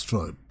up dust,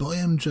 right. By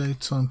MJ,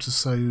 time to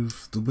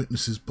save the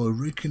witnesses by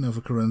wreaking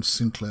havoc around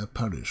Sinclair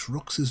Parish.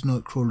 Roxy's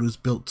Nightcrawler is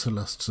built to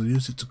last, so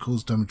use it to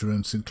cause damage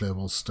around Sinclair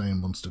while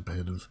staying one step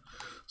ahead of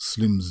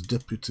Slim's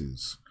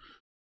deputies.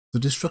 The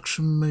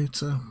distraction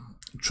meter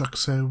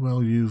tracks how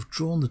well you've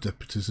drawn the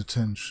deputies'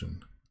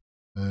 attention.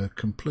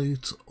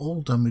 Complete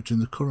all damage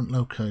in the current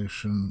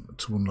location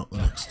to unlock the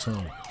next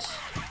target.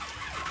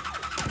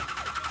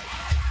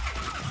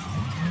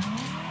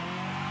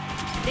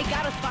 They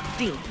got us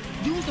boxed in.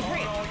 Use the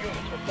bridge.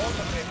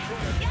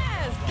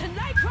 Yes, the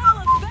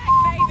Nightcrawler's back,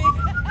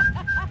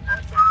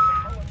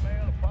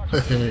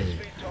 baby. Hey.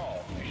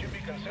 You should be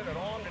considered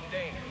armed and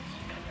dangerous.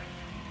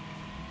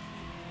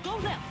 Go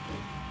left.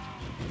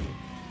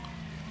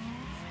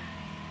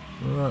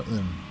 Right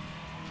then.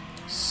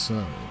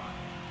 So.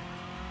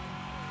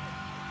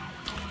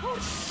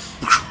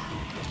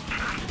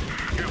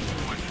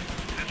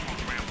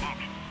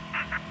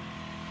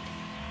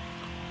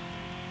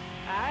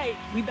 Alright,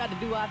 we about to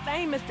do our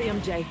thing, Mr.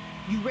 MJ.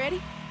 You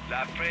ready?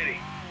 Not ready.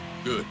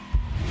 Good.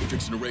 We're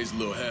fixing to raise a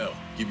little hell.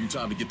 Give you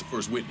time to get the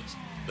first witness.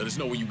 Let us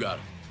know when you got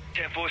him.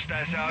 10-4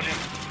 Staff Sergeant.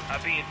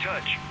 I'll be in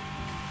touch.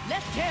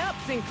 Let's tear up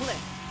Sinclair.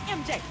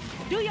 MJ,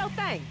 do your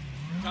thing.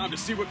 Time to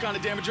see what kind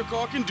of damage your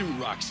car can do,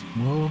 Roxy.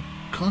 Well,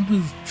 kind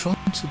of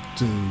trying to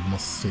do my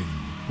thing,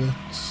 but...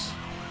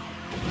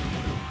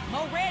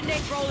 More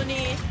rednecks rolling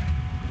in.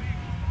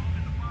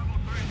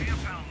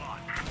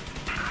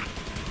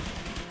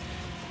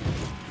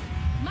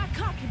 My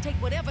car can take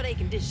whatever they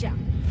can dish out,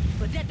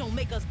 but that don't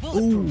make us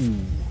bulletproof.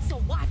 Ooh. So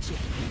watch it.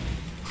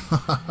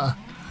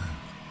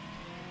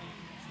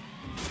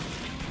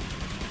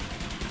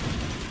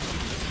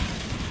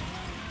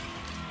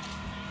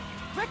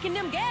 Reckon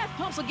them gas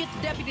pumps will get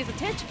the deputy's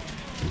attention.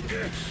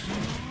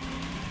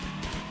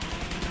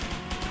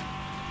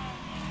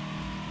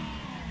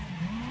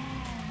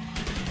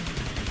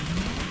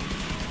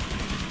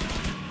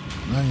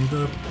 Now you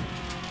gotta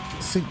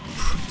think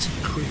pretty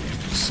quick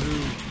to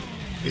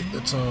hit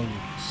the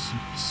targets.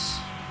 It's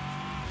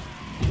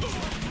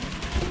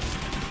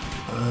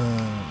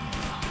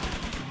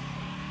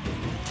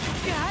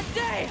God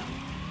damn!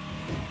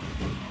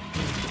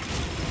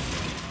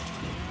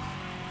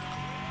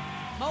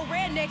 More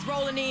rednecks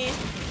rolling in.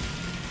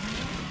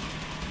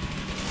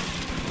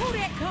 Who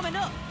that coming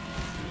up?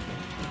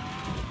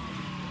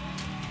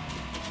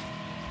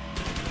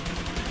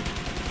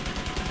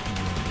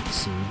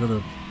 So we've got a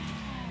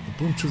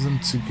bunch of them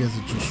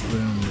together just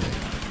round there.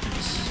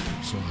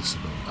 So this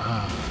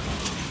about.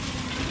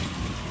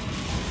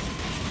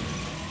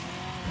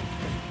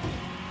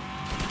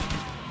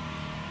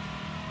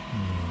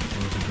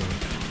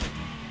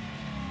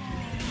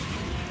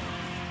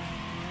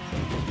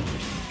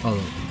 Oh, I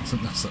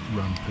think that's that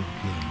ramp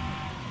again.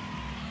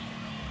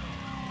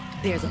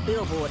 There's a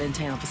billboard in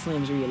town for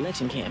Slim's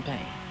re-election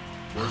campaign.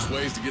 Worst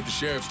ways to get the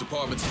sheriff's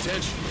department's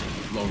attention.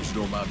 As long as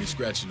you don't mind me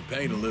scratching the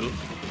paint a little.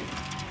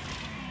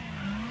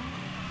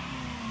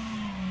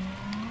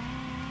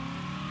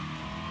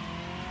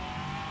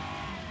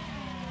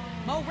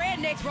 More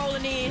rednecks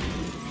rolling in.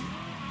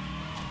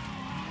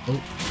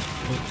 Oh.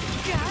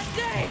 God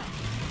damn!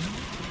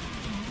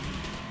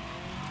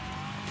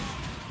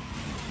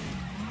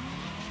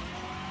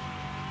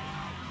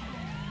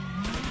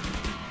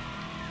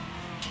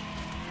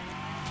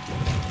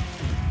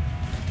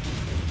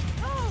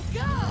 Oh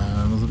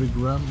God! Another big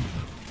ramp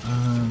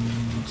and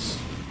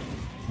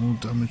more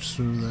damage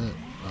through there.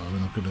 Oh, we're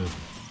not gonna.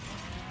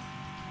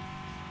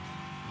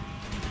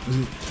 Is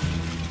it?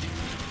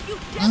 You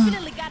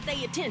definitely got their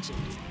attention.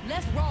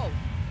 Let's roll.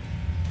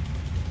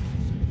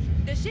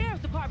 The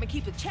sheriff's department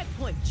keeps a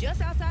checkpoint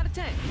just outside of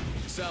town.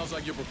 Sounds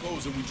like you're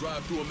proposing we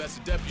drive through a mess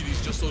of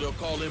deputies just so they'll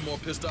call in more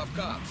pissed off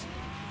cops.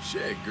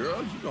 Shit,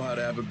 girl, you know how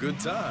to have a good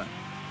time.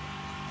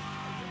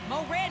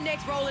 More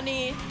rednecks rolling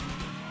in.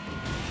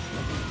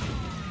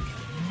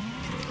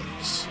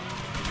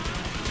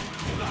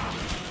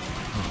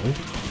 Oh.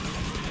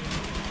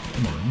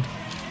 Mind.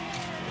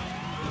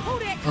 Who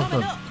that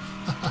coming up?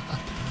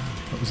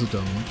 That was a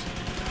donut.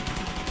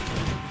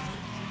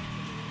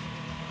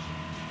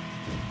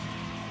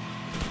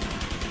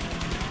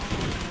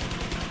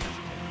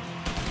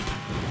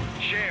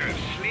 Sheriff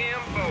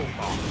Slim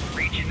Beaumont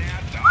reaching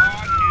out to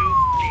our new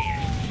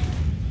guests.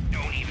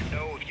 Don't even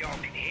know if y'all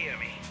can hear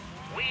me.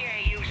 We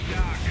ain't used to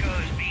our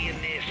cuz being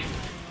this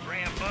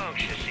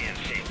rambunctious in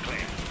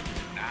Sinclair.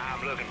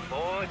 I'm looking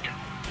forward to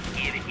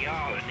giving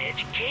y'all an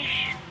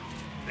education.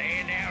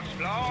 Laying down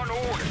some law and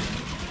order.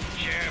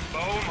 Sheriff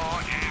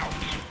Beaumont out.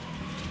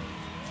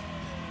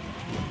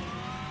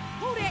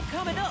 Who that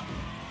coming up?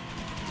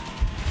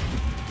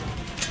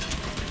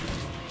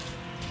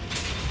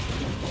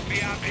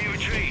 VIP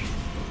retreat.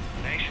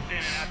 Thanks for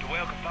thinning out the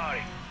welcome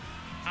party.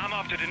 I'm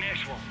off to the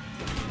next one.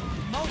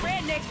 More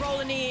rednecks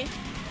rolling in.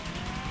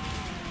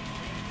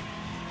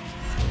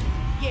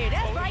 Yeah,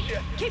 that's right.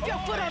 Keep your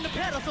foot on the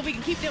pedal so we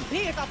can keep them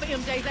pigs off of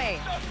MJ's ass.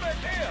 Suspect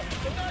here.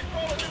 The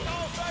Nightcrawler is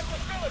on-site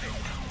facility.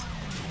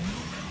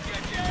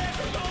 Get your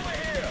asses over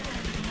here.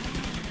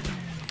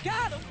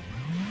 Got him.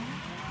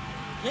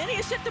 Plenty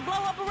of shit to blow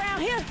up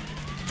around here.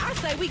 I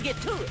say we get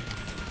to it.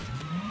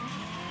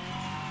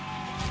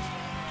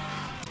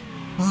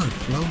 Right,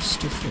 blow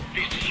stuff up.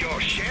 This is your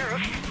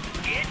sheriff.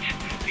 Get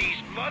these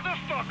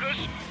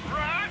motherfuckers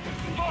right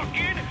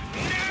fucking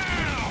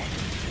now!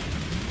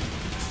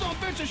 Some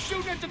bitch is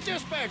shooting at the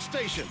dispatch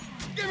station.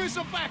 Give me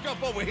some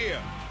backup over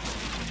here.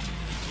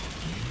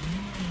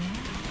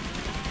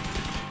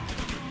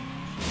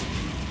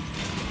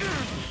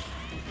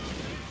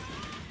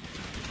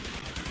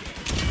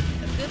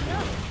 That's good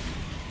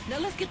enough. Now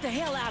let's get the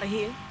hell out of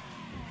here.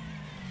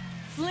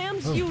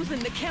 Slim's using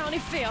the county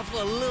fair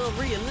for a little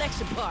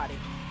re-election party.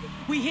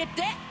 We hit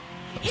that,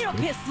 it'll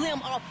piss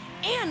Slim off,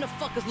 and the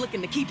fuckers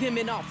looking to keep him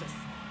in office.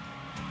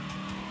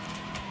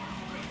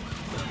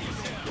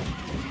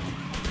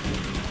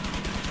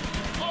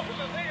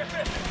 Officers need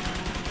assistance.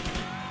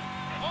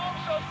 Armed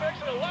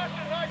suspects in a last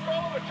night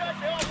crawler attacked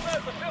the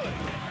outside facility.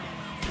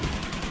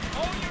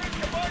 All units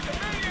combined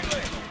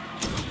immediately.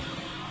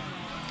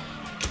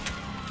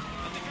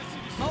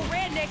 More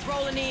rednecks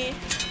rolling in.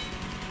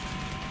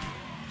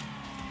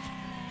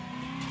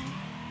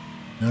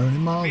 There any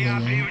more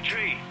VIP there?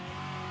 retreat.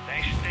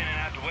 Thanks for sending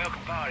out the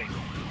welcome party.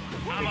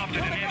 I'm off to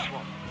the next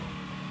one.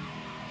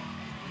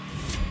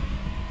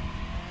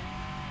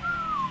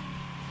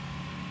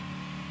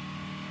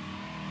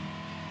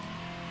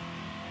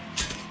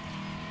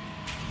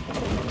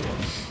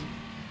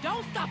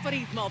 Don't stop for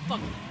these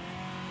motherfuckers.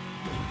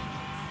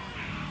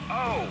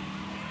 Oh,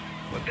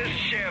 well, this is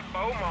Sheriff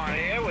Beaumont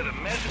here with a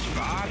message for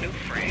our new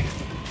friend.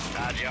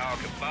 Thought y'all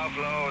could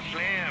Buffalo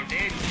Slim,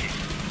 didn't you?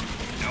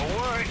 Don't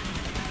worry,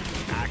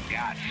 I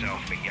got some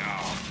for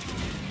y'all.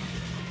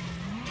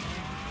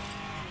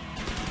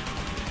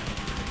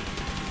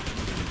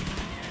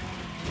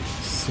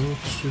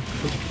 Thought you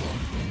could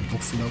walk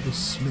Buffalo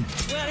Slim.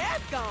 Well,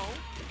 that's gone.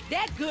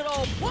 That good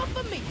old one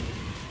for me.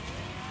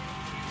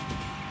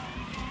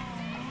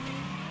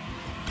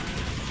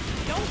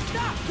 Don't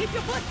stop. Keep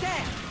your foot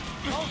down.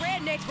 More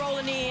rednecks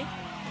rolling in.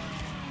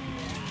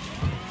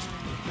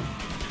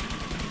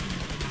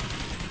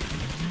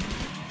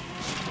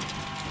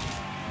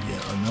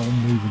 Yeah, I know I'm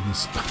moving the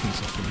space. I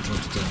thought it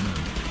was down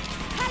there.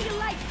 How you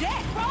like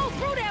that? Roll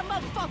through that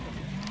motherfucker.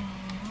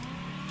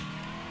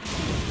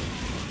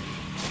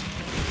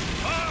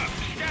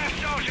 Staff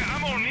Sergeant,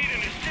 I'm gonna need an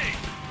assist.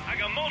 I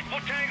got multiple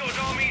tangos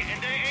on me,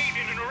 and they ain't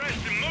in an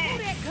arresting Who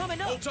mood. that coming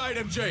up? Hold tight,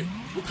 MJ.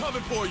 We're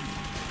coming for you.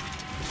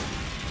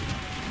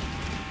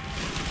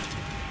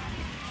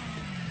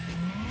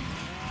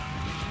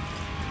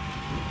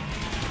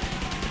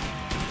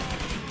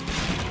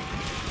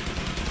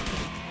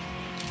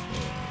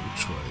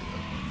 Which way?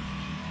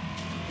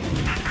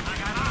 I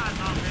got eyes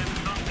on them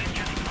some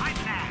bitches right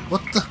now.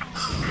 What the?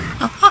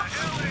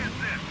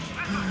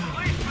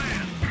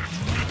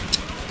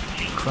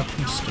 Crap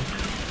and stuff.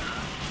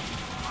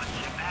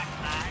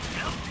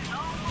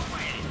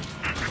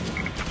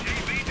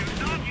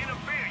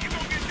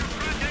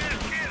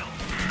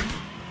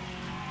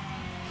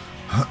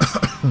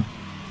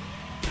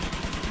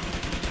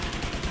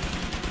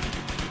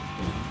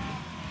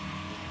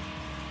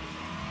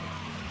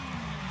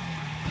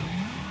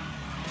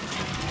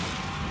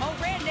 More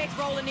rednecks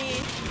rolling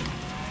in.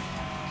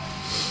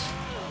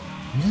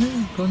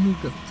 Yeah, kind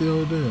of get the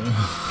idea.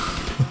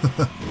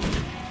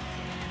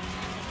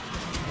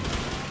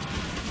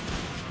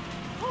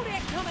 Who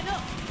that coming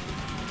up?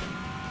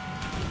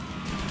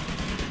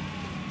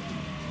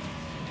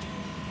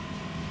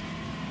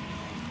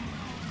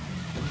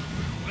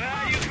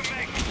 Well, you can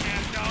make it,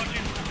 Staff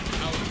Sergeant.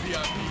 Out of the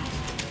VIP.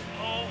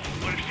 Oh,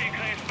 but if she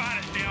claims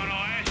fighters stay on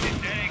our asses,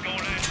 they ain't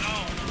gonna last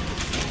long.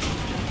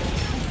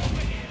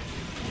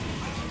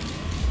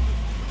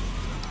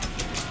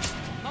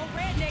 More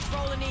rednecks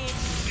rolling in.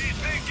 These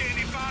big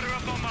any fighter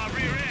up on my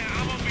rear end,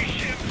 I'm gonna be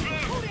shit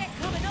blue. Who that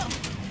coming up?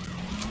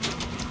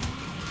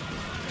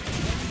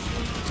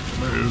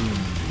 Boom.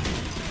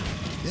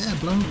 Yeah,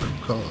 blowing up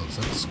cars.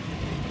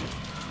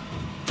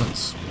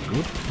 That's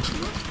good.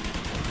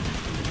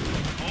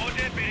 More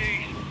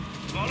deputies.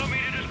 Follow me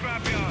to the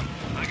scrapyard.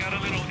 I got a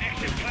little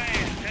exit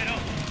plan set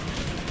up.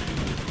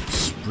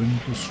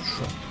 Springer's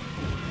trap.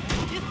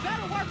 This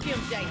better work,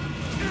 MJ.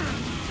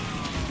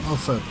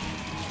 Off it.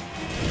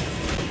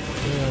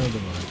 Yeah, the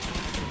way.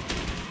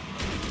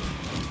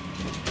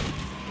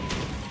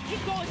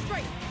 Keep going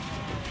straight.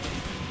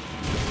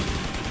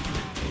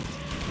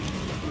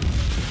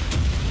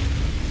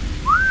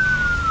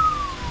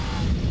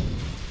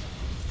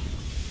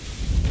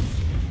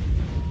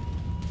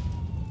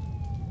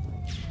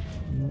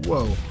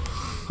 Whoa.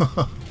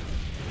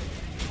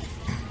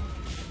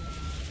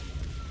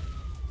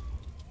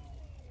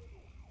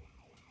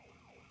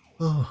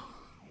 Oh.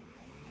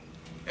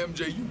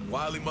 MJ, you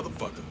wily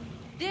motherfucker.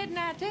 Didn't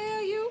I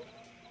tell you?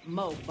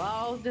 More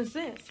balls than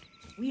sense.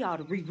 We ought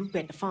to regroup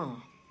at the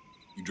farm.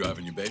 You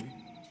driving your baby?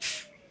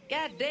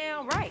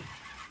 Goddamn right.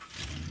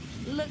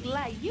 Look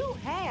like you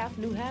half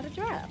knew how to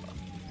drive her.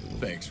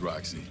 Thanks,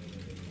 Roxy.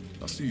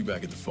 I'll see you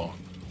back at the farm.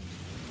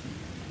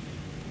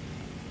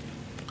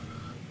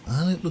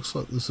 And it looks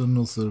like there's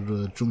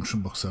another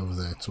junction box over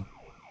there to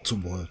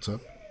wire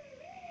up.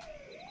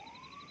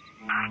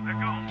 They're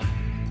gone.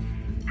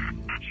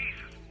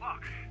 Jesus,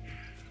 fuck.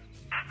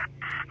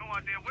 No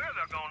idea where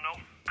they're going, though.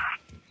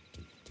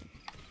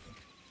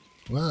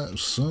 Well, that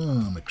was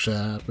some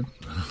excitement.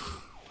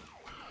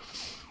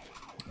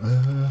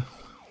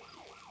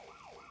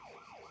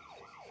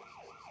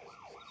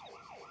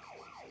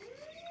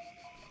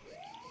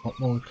 What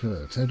more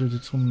occurred? How did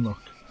it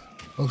unlock?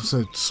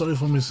 Also, sorry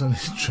if I missed any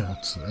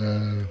chat.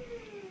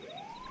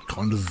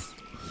 Kind of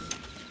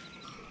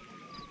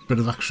bit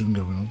of action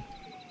going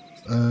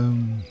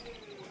on.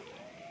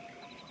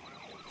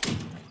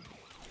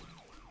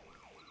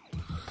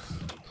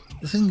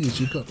 The thing is,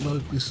 you've got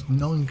like this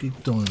 9 gig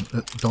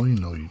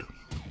dynoid.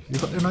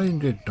 You've got a 9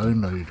 gig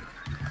dynoid.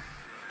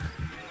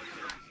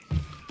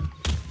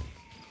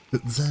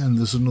 But then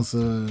there's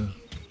another,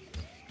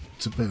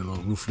 it's about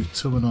like roughly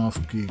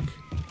 2.5 gig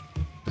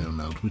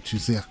download, which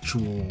is the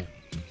actual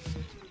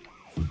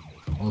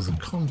either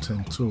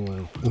content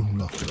or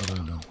unlocked, I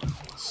don't know.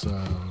 So,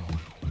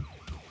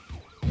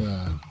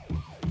 yeah.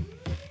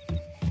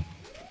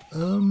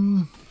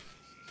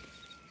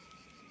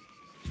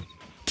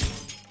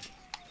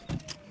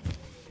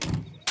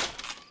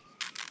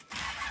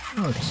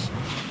 Right.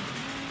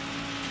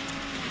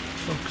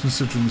 Well,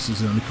 considering this is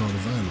the only card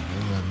available,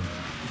 then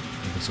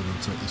I guess I'm going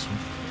to take this one.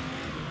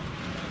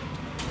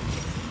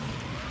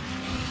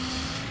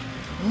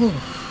 Oh,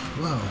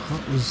 wow,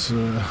 that was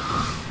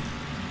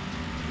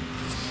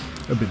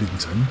a bit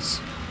intense.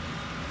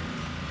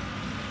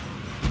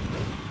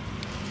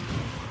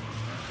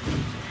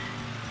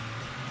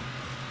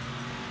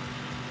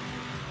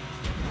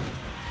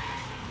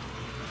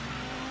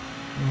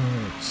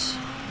 Right.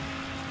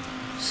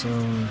 So,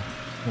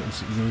 what was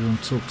it? We were going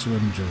to talk to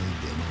MJ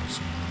again or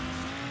something.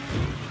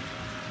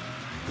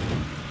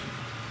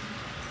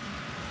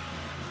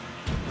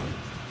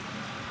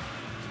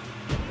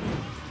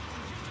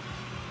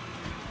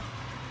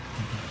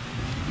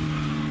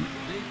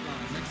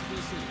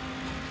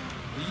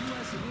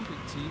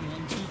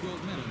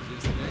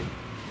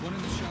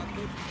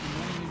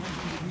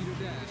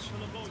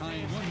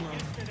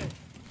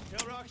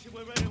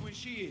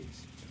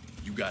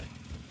 You got it.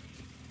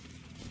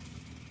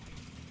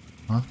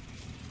 Huh?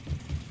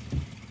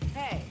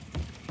 Hey.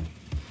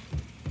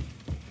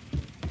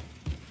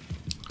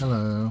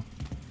 Hello.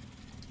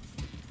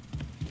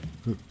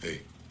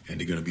 Hey,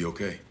 Andy gonna be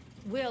okay?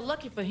 Well,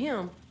 lucky for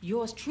him,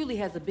 yours truly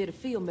has a bit of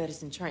field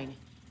medicine training.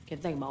 Can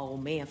thank my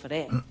old man for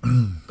that.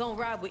 Gonna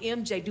ride with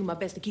MJ, do my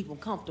best to keep him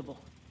comfortable.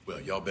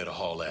 Well, y'all better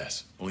haul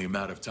ass. Only a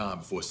matter of time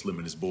before Slim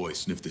and his boys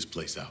sniff this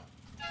place out.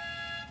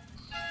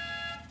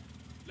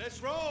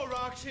 Let's roll,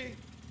 Roxy.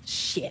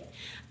 Shit.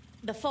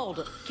 The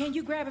folder. Can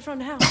you grab it from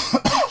the house?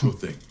 Sure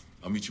thing.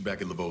 I'll meet you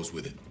back at LeBeau's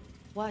with it.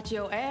 Watch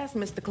your ass,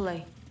 Mr.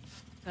 Clay.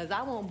 Cause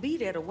I won't be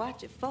there to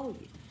watch it for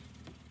you.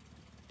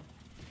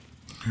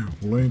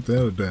 Well, ain't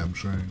that a damn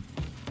shame.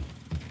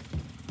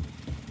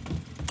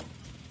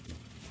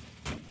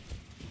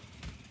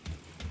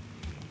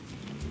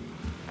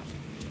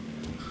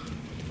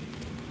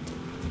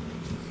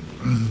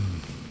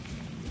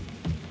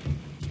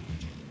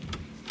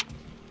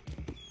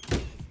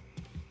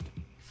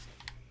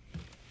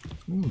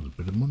 Ooh, there's a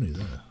bit of money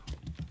there.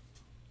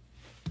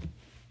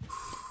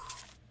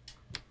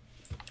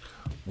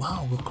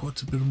 Wow, got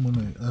quite a bit of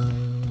money.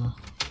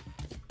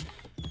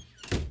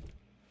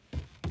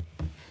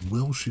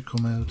 Will she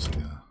come out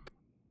here?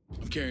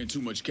 I'm carrying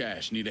too much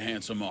cash. Need to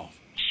hand some off.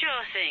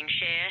 Sure thing,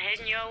 Cher.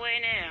 Heading your way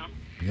now.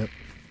 Yep.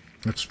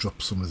 Let's drop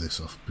some of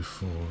this off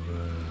before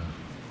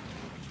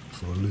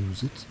I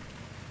lose it.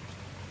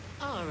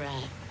 All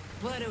right.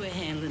 What are we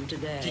handling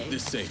today? Keep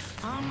this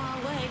safe. On my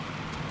way.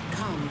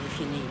 Call me if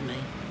you need me.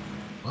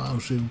 Wow,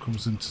 she even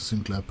comes into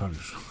Sinclair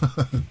Parish.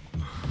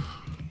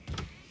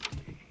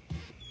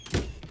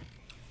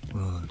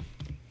 Right.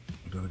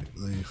 We gotta get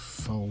the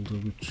folder,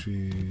 which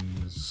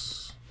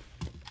is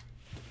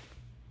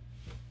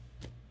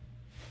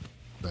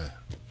there.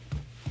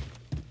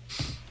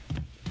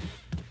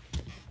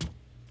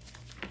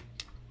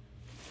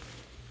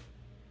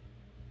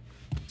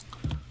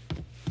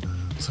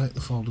 Take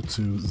the folder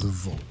to the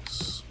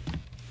vaults.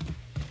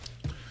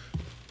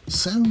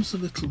 Sounds a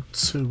little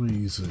too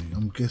easy.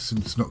 I'm guessing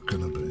it's not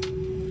gonna be.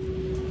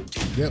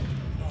 Yep.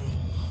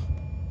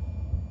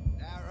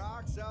 That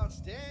rock salt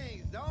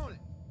stings, don't it?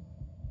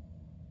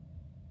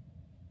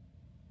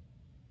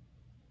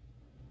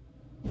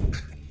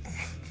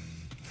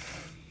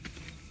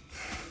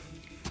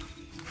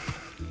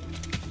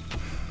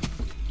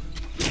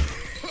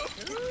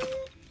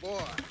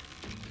 Boy,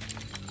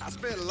 I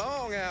spent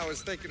long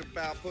hours thinking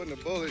about putting a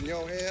bullet in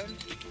your head.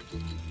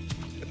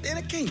 But then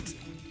it can't.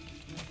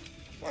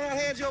 Why don't I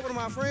hand you over to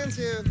my friends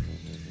here?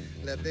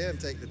 Let them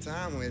take the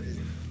time with it.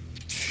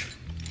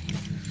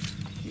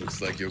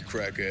 Looks like your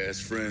cracker-ass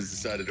friends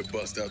decided to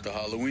bust out the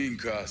Halloween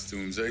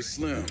costumes, eh,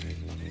 Slim?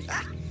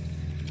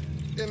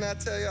 Didn't I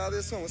tell y'all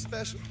this one was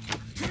special?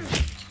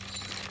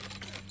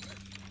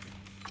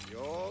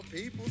 Your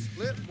people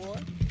split, boy.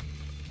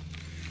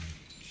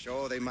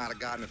 Sure, they might have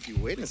gotten a few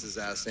witnesses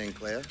out of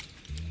Sinclair.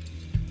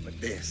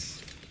 But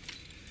this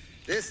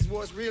is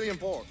what's really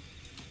important.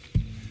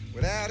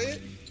 Without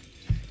it,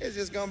 it's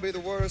just gonna be the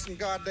word of some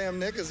goddamn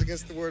niggas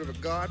against the word of a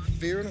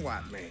God-fearing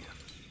white man.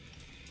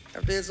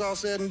 After it's all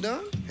said and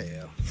done,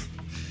 hell,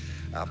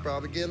 I'll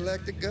probably get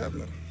elected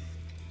governor.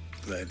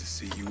 Glad to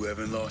see you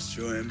haven't lost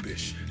your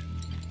ambition.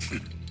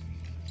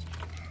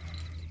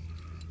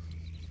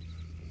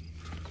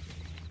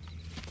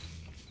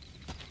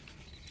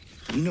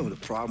 You know what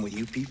the problem with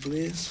you people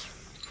is?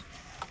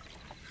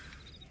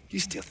 You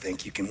still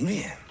think you can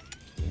win.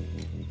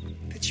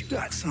 That you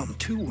got something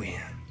to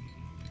win.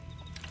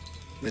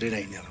 But it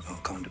ain't never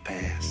gonna come to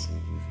pass.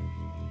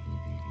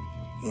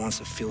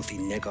 Once a filthy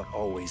nigga,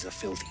 always a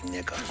filthy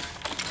nigga.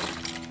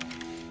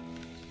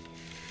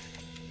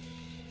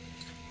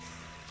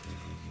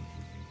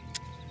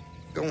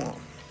 Go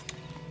on.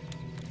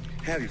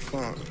 Have your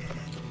fun.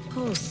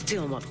 Oh,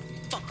 still,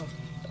 motherfucker.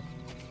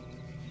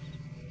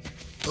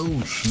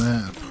 Oh,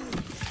 snap.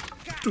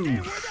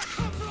 Dude.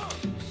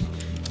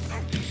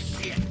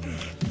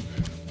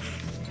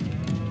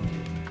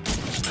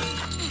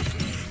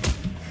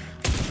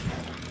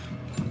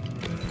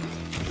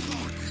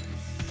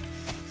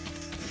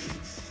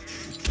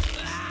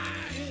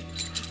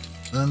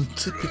 And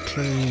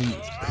typically,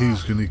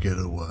 he's gonna get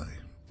away.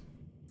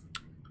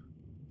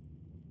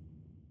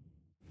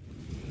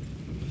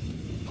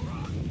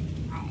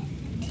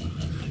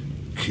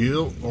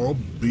 Kill or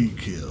be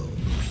killed.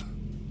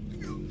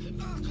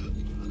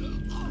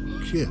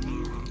 Kill.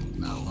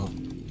 No.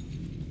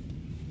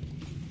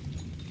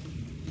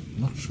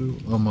 Not sure.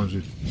 Oh, mind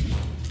you.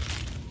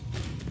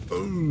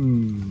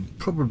 Oh,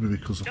 probably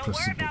because I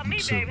pressed the button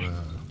to.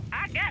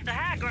 I got the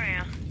high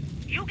ground.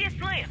 You get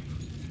Slim.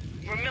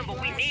 Remember,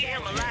 we need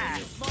him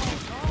alive.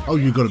 Oh,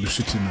 you gotta be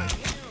shitting me.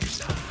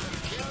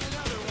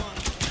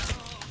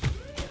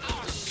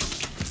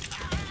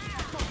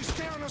 He's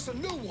tearing us a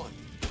new one.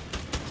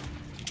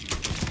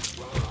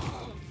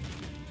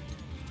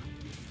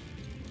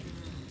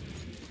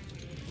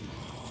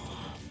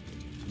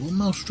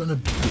 Almost trying to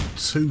be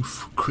too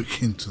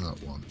quick into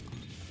that one.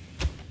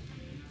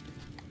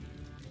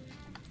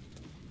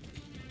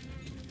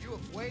 You were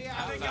way out.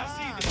 I think I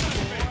see the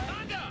suspect.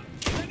 Find out.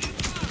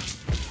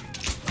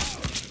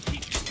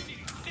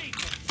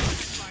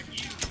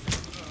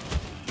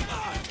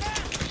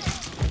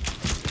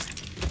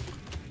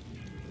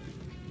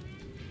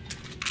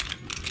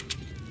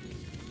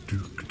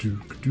 Duke,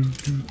 duke, duke,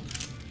 duke.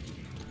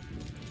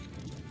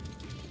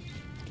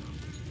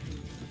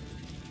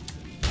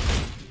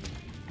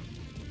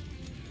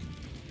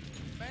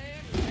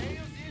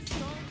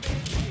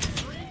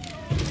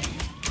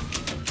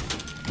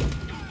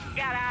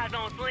 Got eyes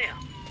on Slim.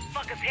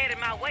 Fucker's headed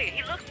my way.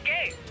 He looks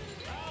scared.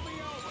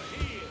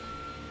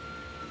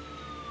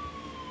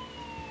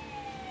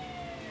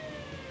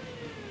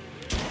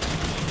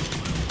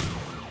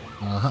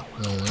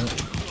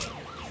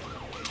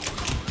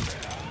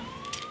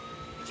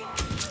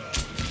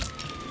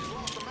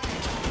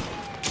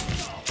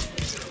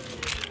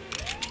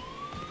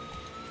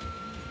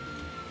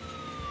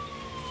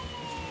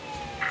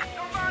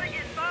 Somebody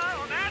get by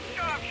on that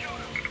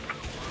sharpshooter.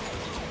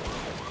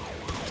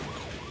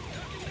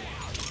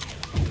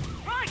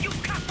 Run, you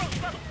cockroach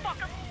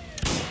motherfucker!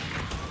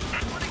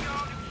 One of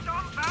y'all do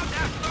something about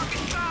that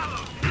fucking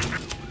silo.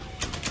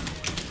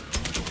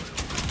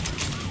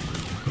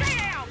 Stay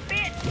out,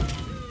 bitch!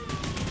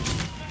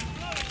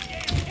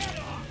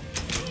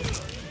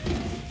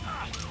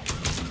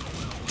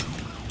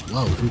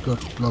 Wow, have you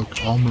got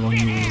like armor on your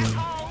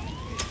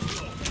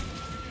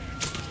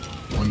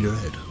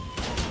head?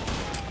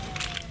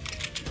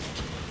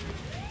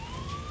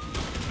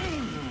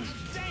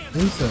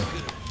 Who's that?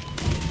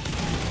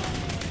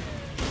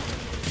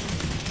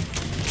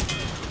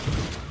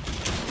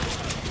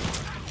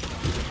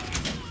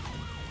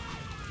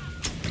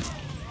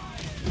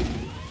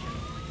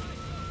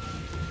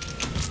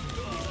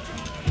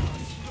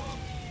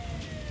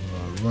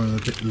 Running a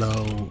bit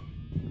low.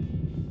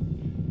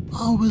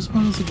 Oh, where's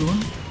my other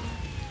gun?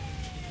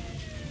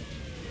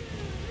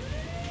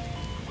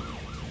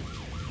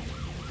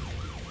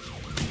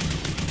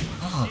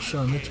 Ah, shit,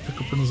 I need to pick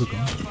up another gun.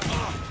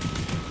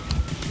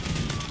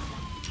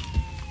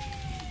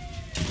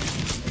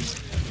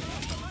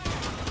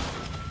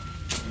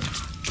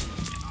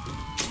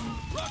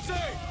 Roxy,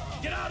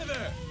 get out of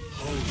there!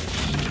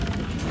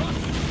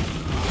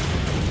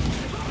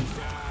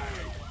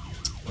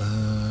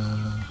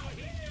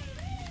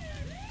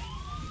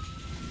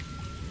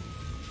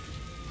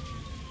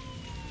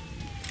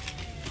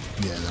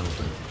 Yeah, that'll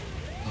do.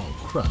 Oh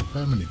crap,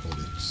 how many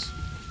bullets?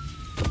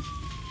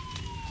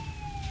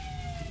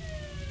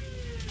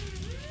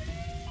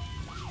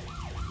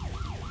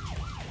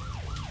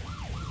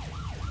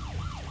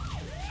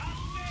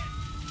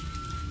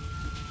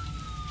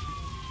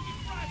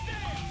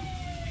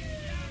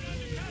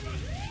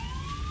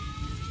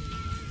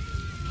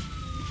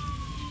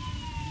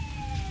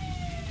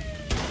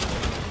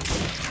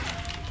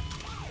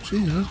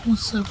 Jeez, I was going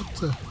to say what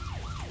the...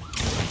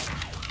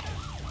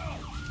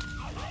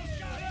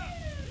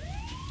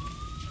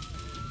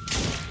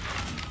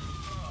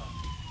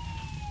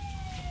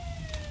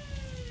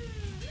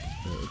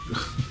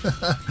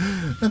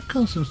 That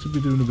car seems to be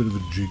doing a bit of a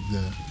jig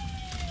there.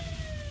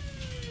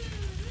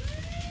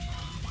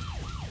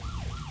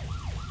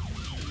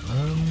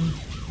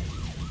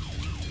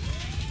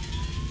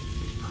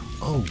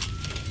 Oh.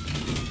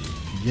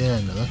 Yeah,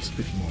 no, that's a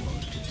bit more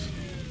like it.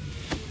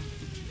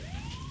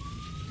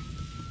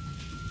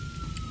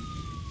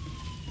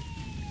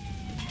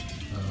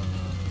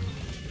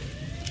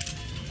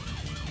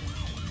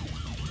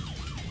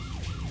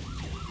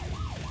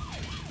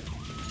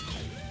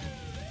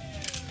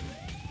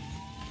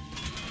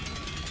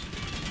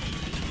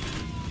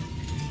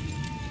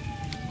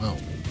 Oh.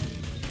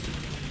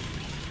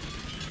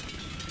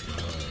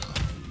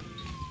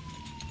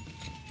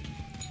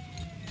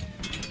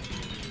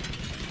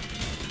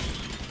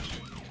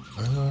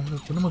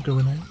 Where am I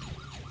going now?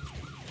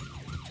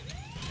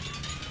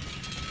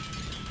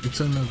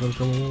 It's only I've got to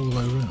go all the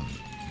way around.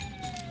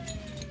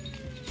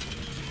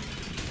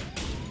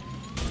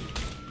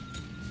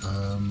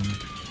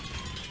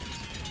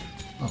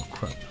 Oh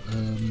crap.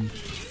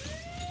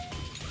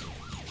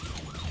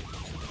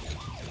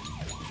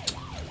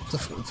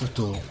 The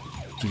door.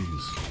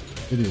 Jeez.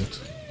 Idiot.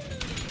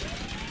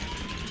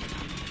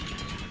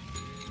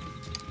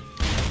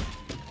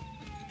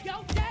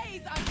 Your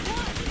days are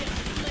done,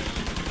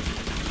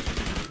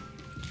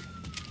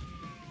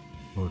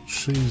 But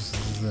she's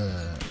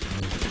there.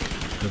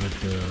 I'm gonna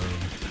go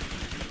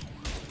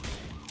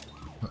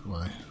that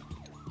way.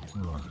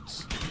 Right.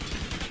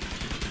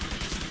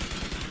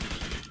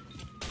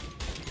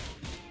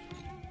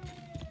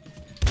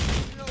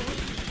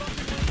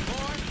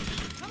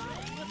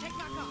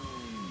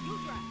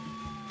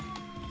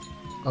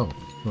 Oh,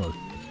 right.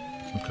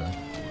 Okay.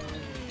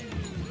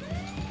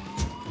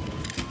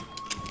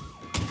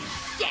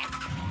 Yeah!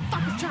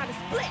 Fuckers trying to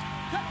split!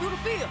 Cut through the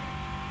field!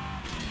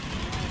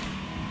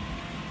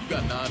 You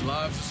got 9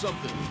 lives or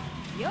something?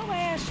 Your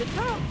ass should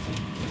come.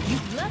 You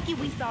lucky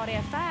we saw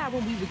that fire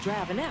when we were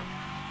driving out.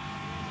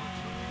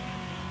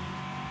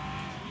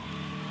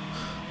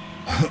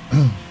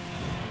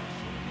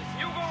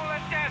 You gonna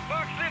let that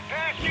buck slip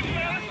past you,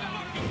 fellas?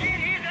 Get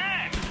his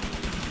ass!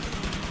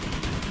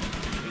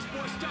 This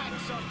boy's starting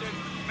something.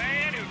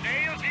 Man who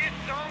nails his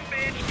son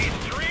bitch and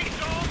drinks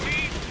on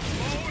me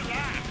for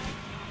life.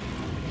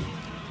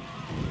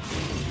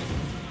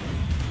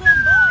 Some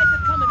boys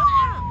is coming up.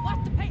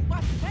 Watch the paint,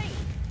 watch the paint.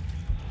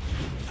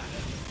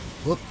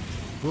 Whoop,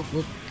 whoop,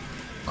 whoop.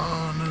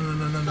 Oh, no, no,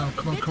 no, no, no.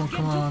 Come on, come on,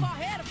 come on.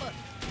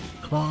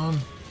 Come on.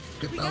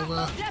 Get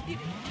over.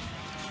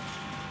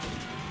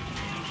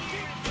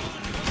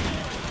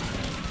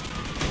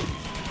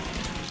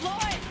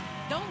 Floyd,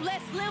 don't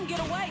let Slim get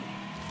away.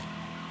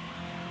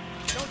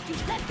 Don't you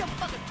let them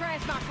fuckers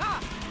trash my car.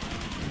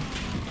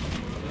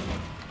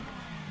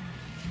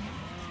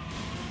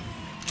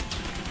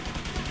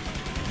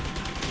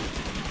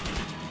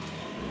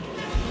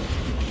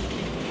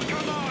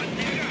 Come on,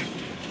 nigga!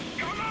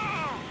 Come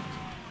on!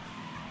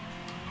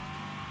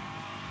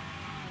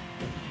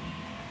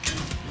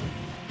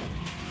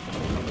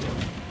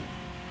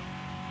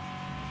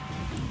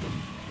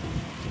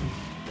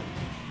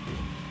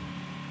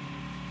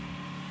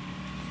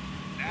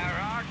 That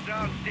rock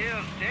stuff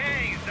still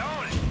stings,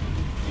 don't it?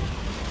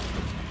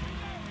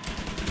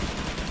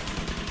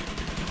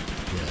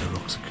 Yeah,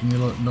 Roxy, can you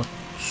like not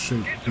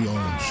shoot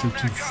behind,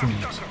 shoot in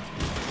front?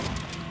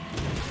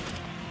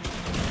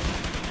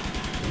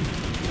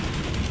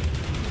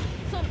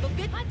 Son of a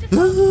bitch, I just...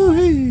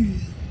 Ooh-wee.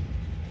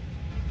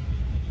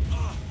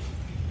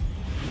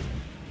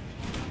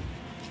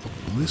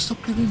 Will you stop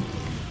getting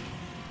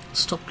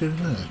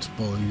hurt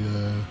by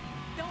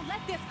Don't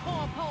let this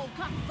cornpole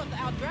cocksucker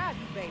outdrive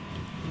you, baby.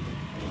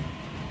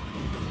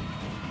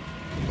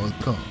 by the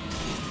car?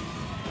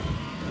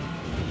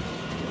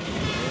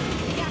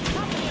 We got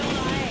company on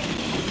our ass.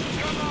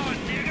 Come on,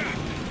 nigga!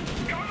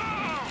 Come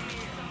on!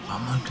 Oh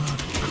my god,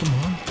 come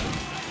on.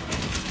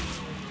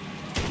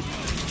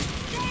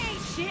 They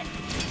ain't shit.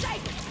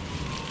 Shake it.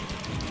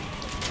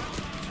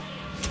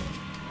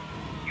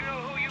 You know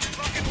who you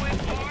fucking with,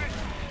 boy?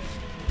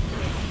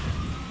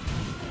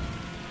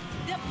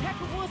 Them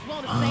Peckerwoods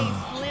want to save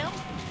Slim,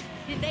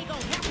 then they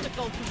gonna have to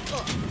go through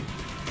us.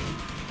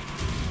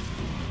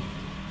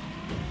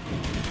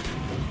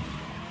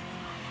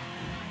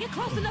 Get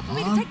close enough for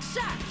me to take a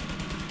shot.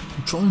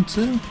 I'm trying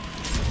to.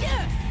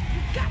 Yes,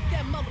 you got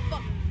that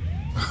motherfucker.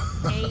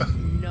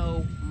 Ain't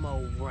no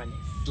more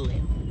running,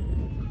 Slim.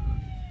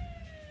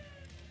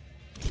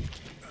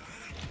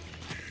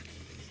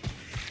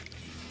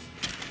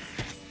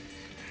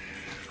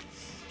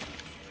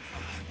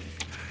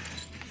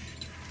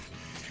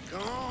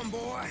 Come on,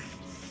 boy.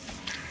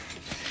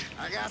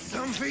 I got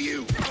something for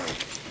you.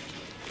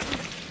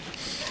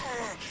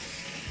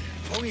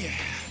 Oh, yeah.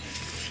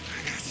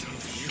 I got something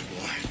for you,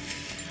 boy.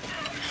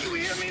 You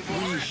hear me,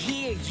 boy? We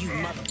hear you,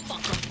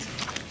 motherfucker.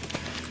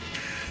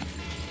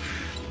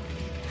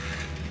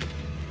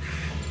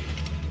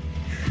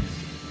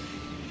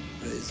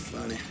 It's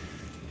funny.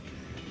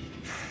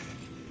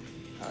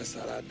 I just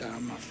thought I'd die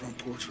on my front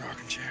porch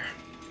rocking chair.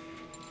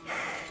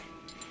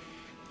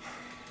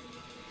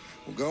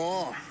 Well, go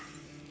on.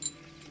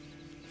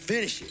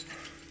 Finish it.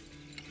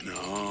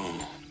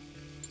 No.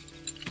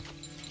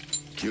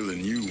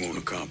 Killing you won't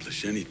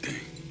accomplish anything.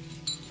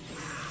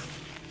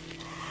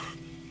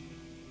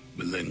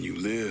 But letting you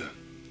live,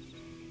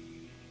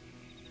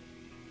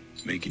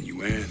 making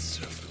you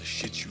answer for the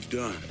shit you've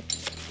done.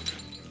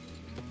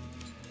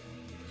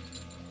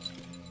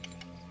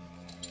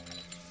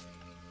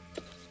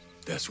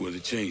 That's where the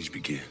change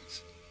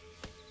begins.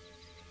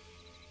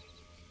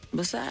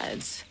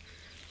 Besides,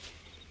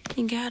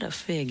 you gotta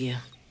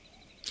figure,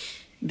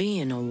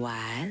 being a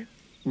wild,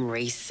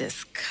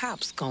 racist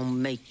cop's gonna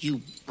make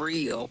you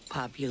real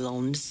popular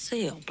on the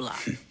cell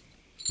block.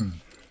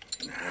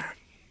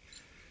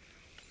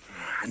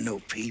 I know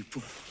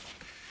people.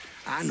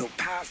 I know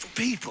powerful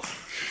people.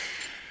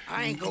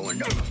 I ain't going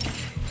no.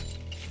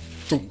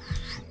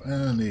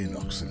 And he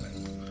knocks him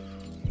in.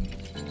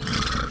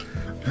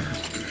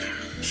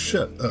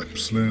 Shut up,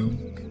 Slim.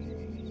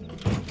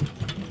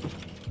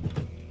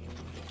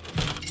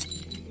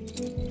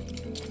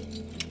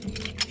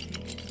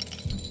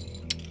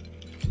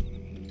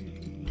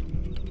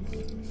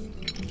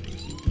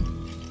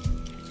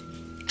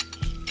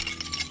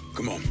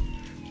 Come on.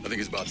 I think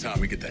it's about time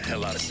we get the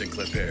hell out of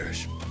Sinclair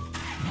Parish.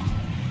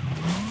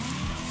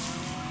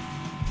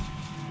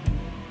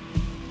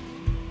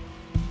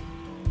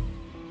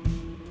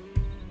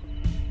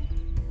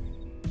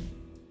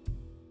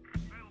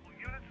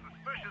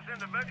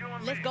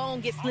 Let's go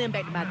and get Slim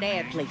back to my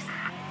dad's place.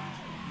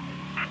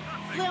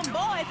 Slim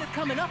Boys is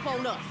coming up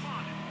on us.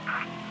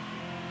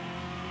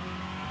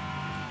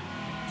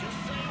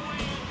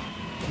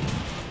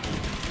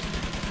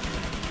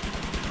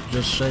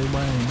 Just say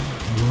when.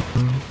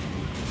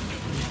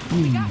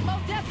 We got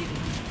more deputies.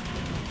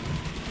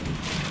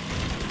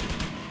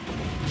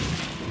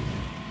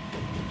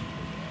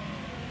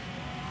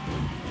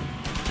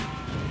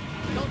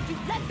 Don't you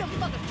let them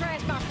fuckers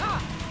trash my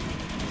car.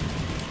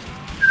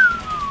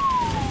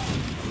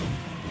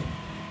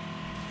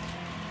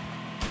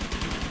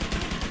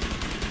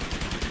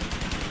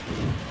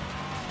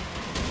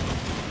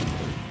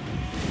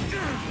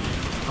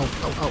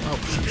 Oh,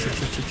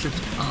 shit.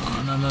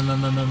 Ah, no.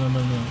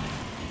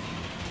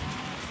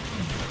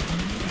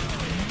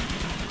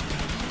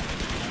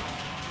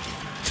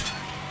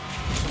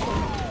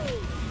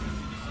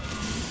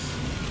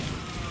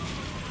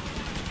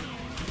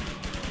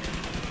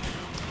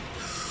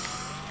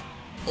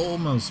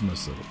 Almost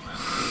missed it.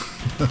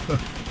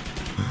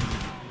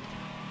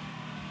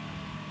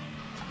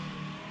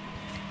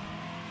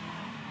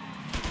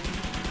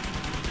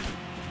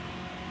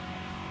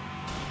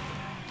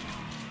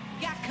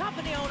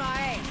 Company on our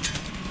ass.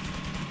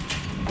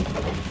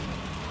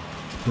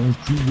 Don't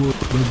you worry,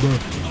 baby.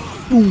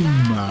 Boom,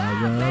 my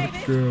God,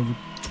 girl.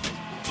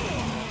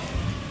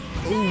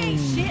 Hey,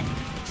 shit,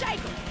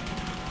 Jacob.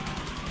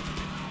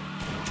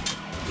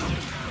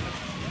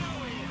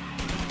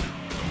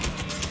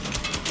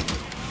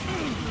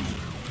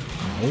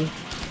 Oh.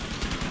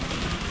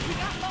 We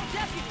got more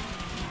deputies.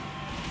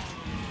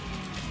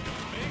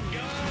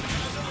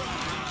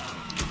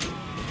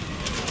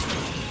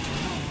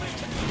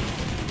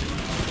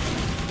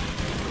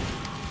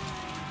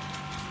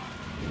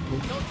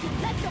 Don't you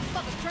let them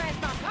fuckers trash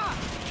my car.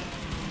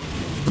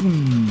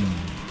 Boom.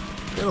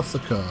 Get off the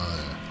car.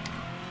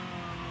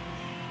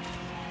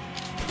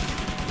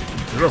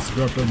 Get off the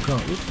goddamn car.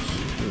 Oops.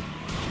 Good.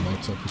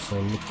 Lights up if I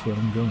look where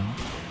I'm going.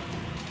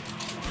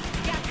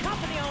 Got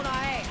company on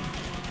our ass.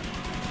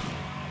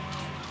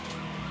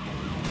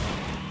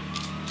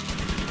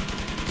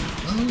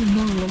 Oh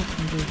no, I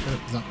can do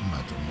that,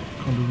 madam.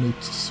 I kind of need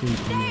to see the...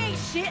 Hey,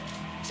 shit,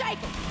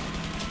 Jacob.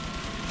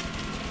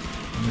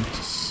 I need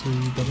to see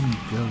where I'm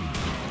going.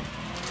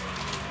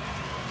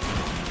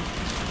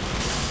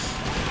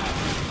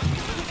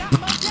 We got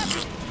more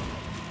deputies.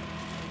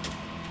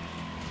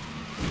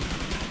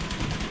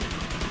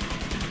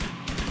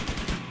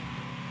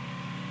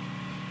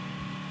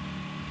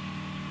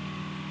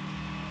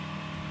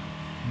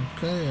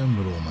 Okay, and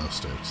we're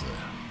almost out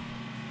there.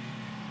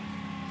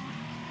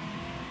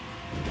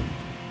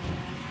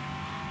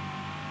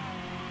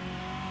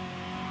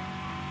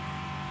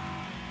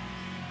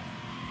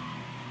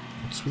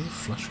 What's with the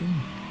flashing?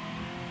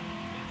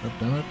 God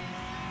damn it.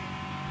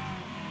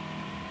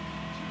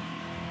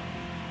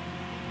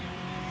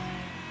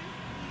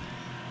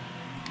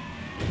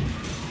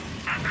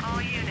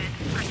 All units,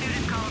 pursuit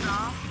is called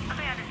off.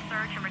 Abandon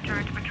search and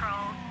return to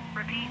patrol.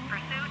 Repeat,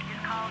 pursuit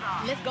is called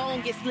off. Let's go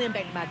and get Slim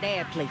back to my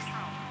dad's place.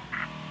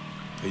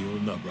 How you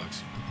holding up,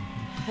 Roxy?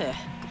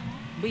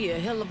 Be a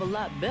hell of a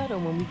lot better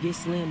when we get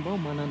Slim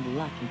Beaumont under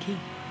lock and key.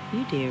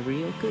 You did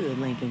real good,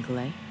 Lincoln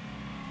Clay.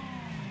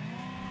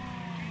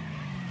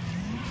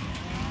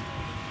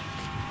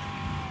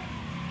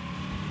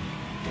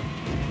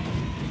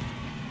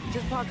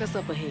 Just park us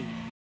up ahead.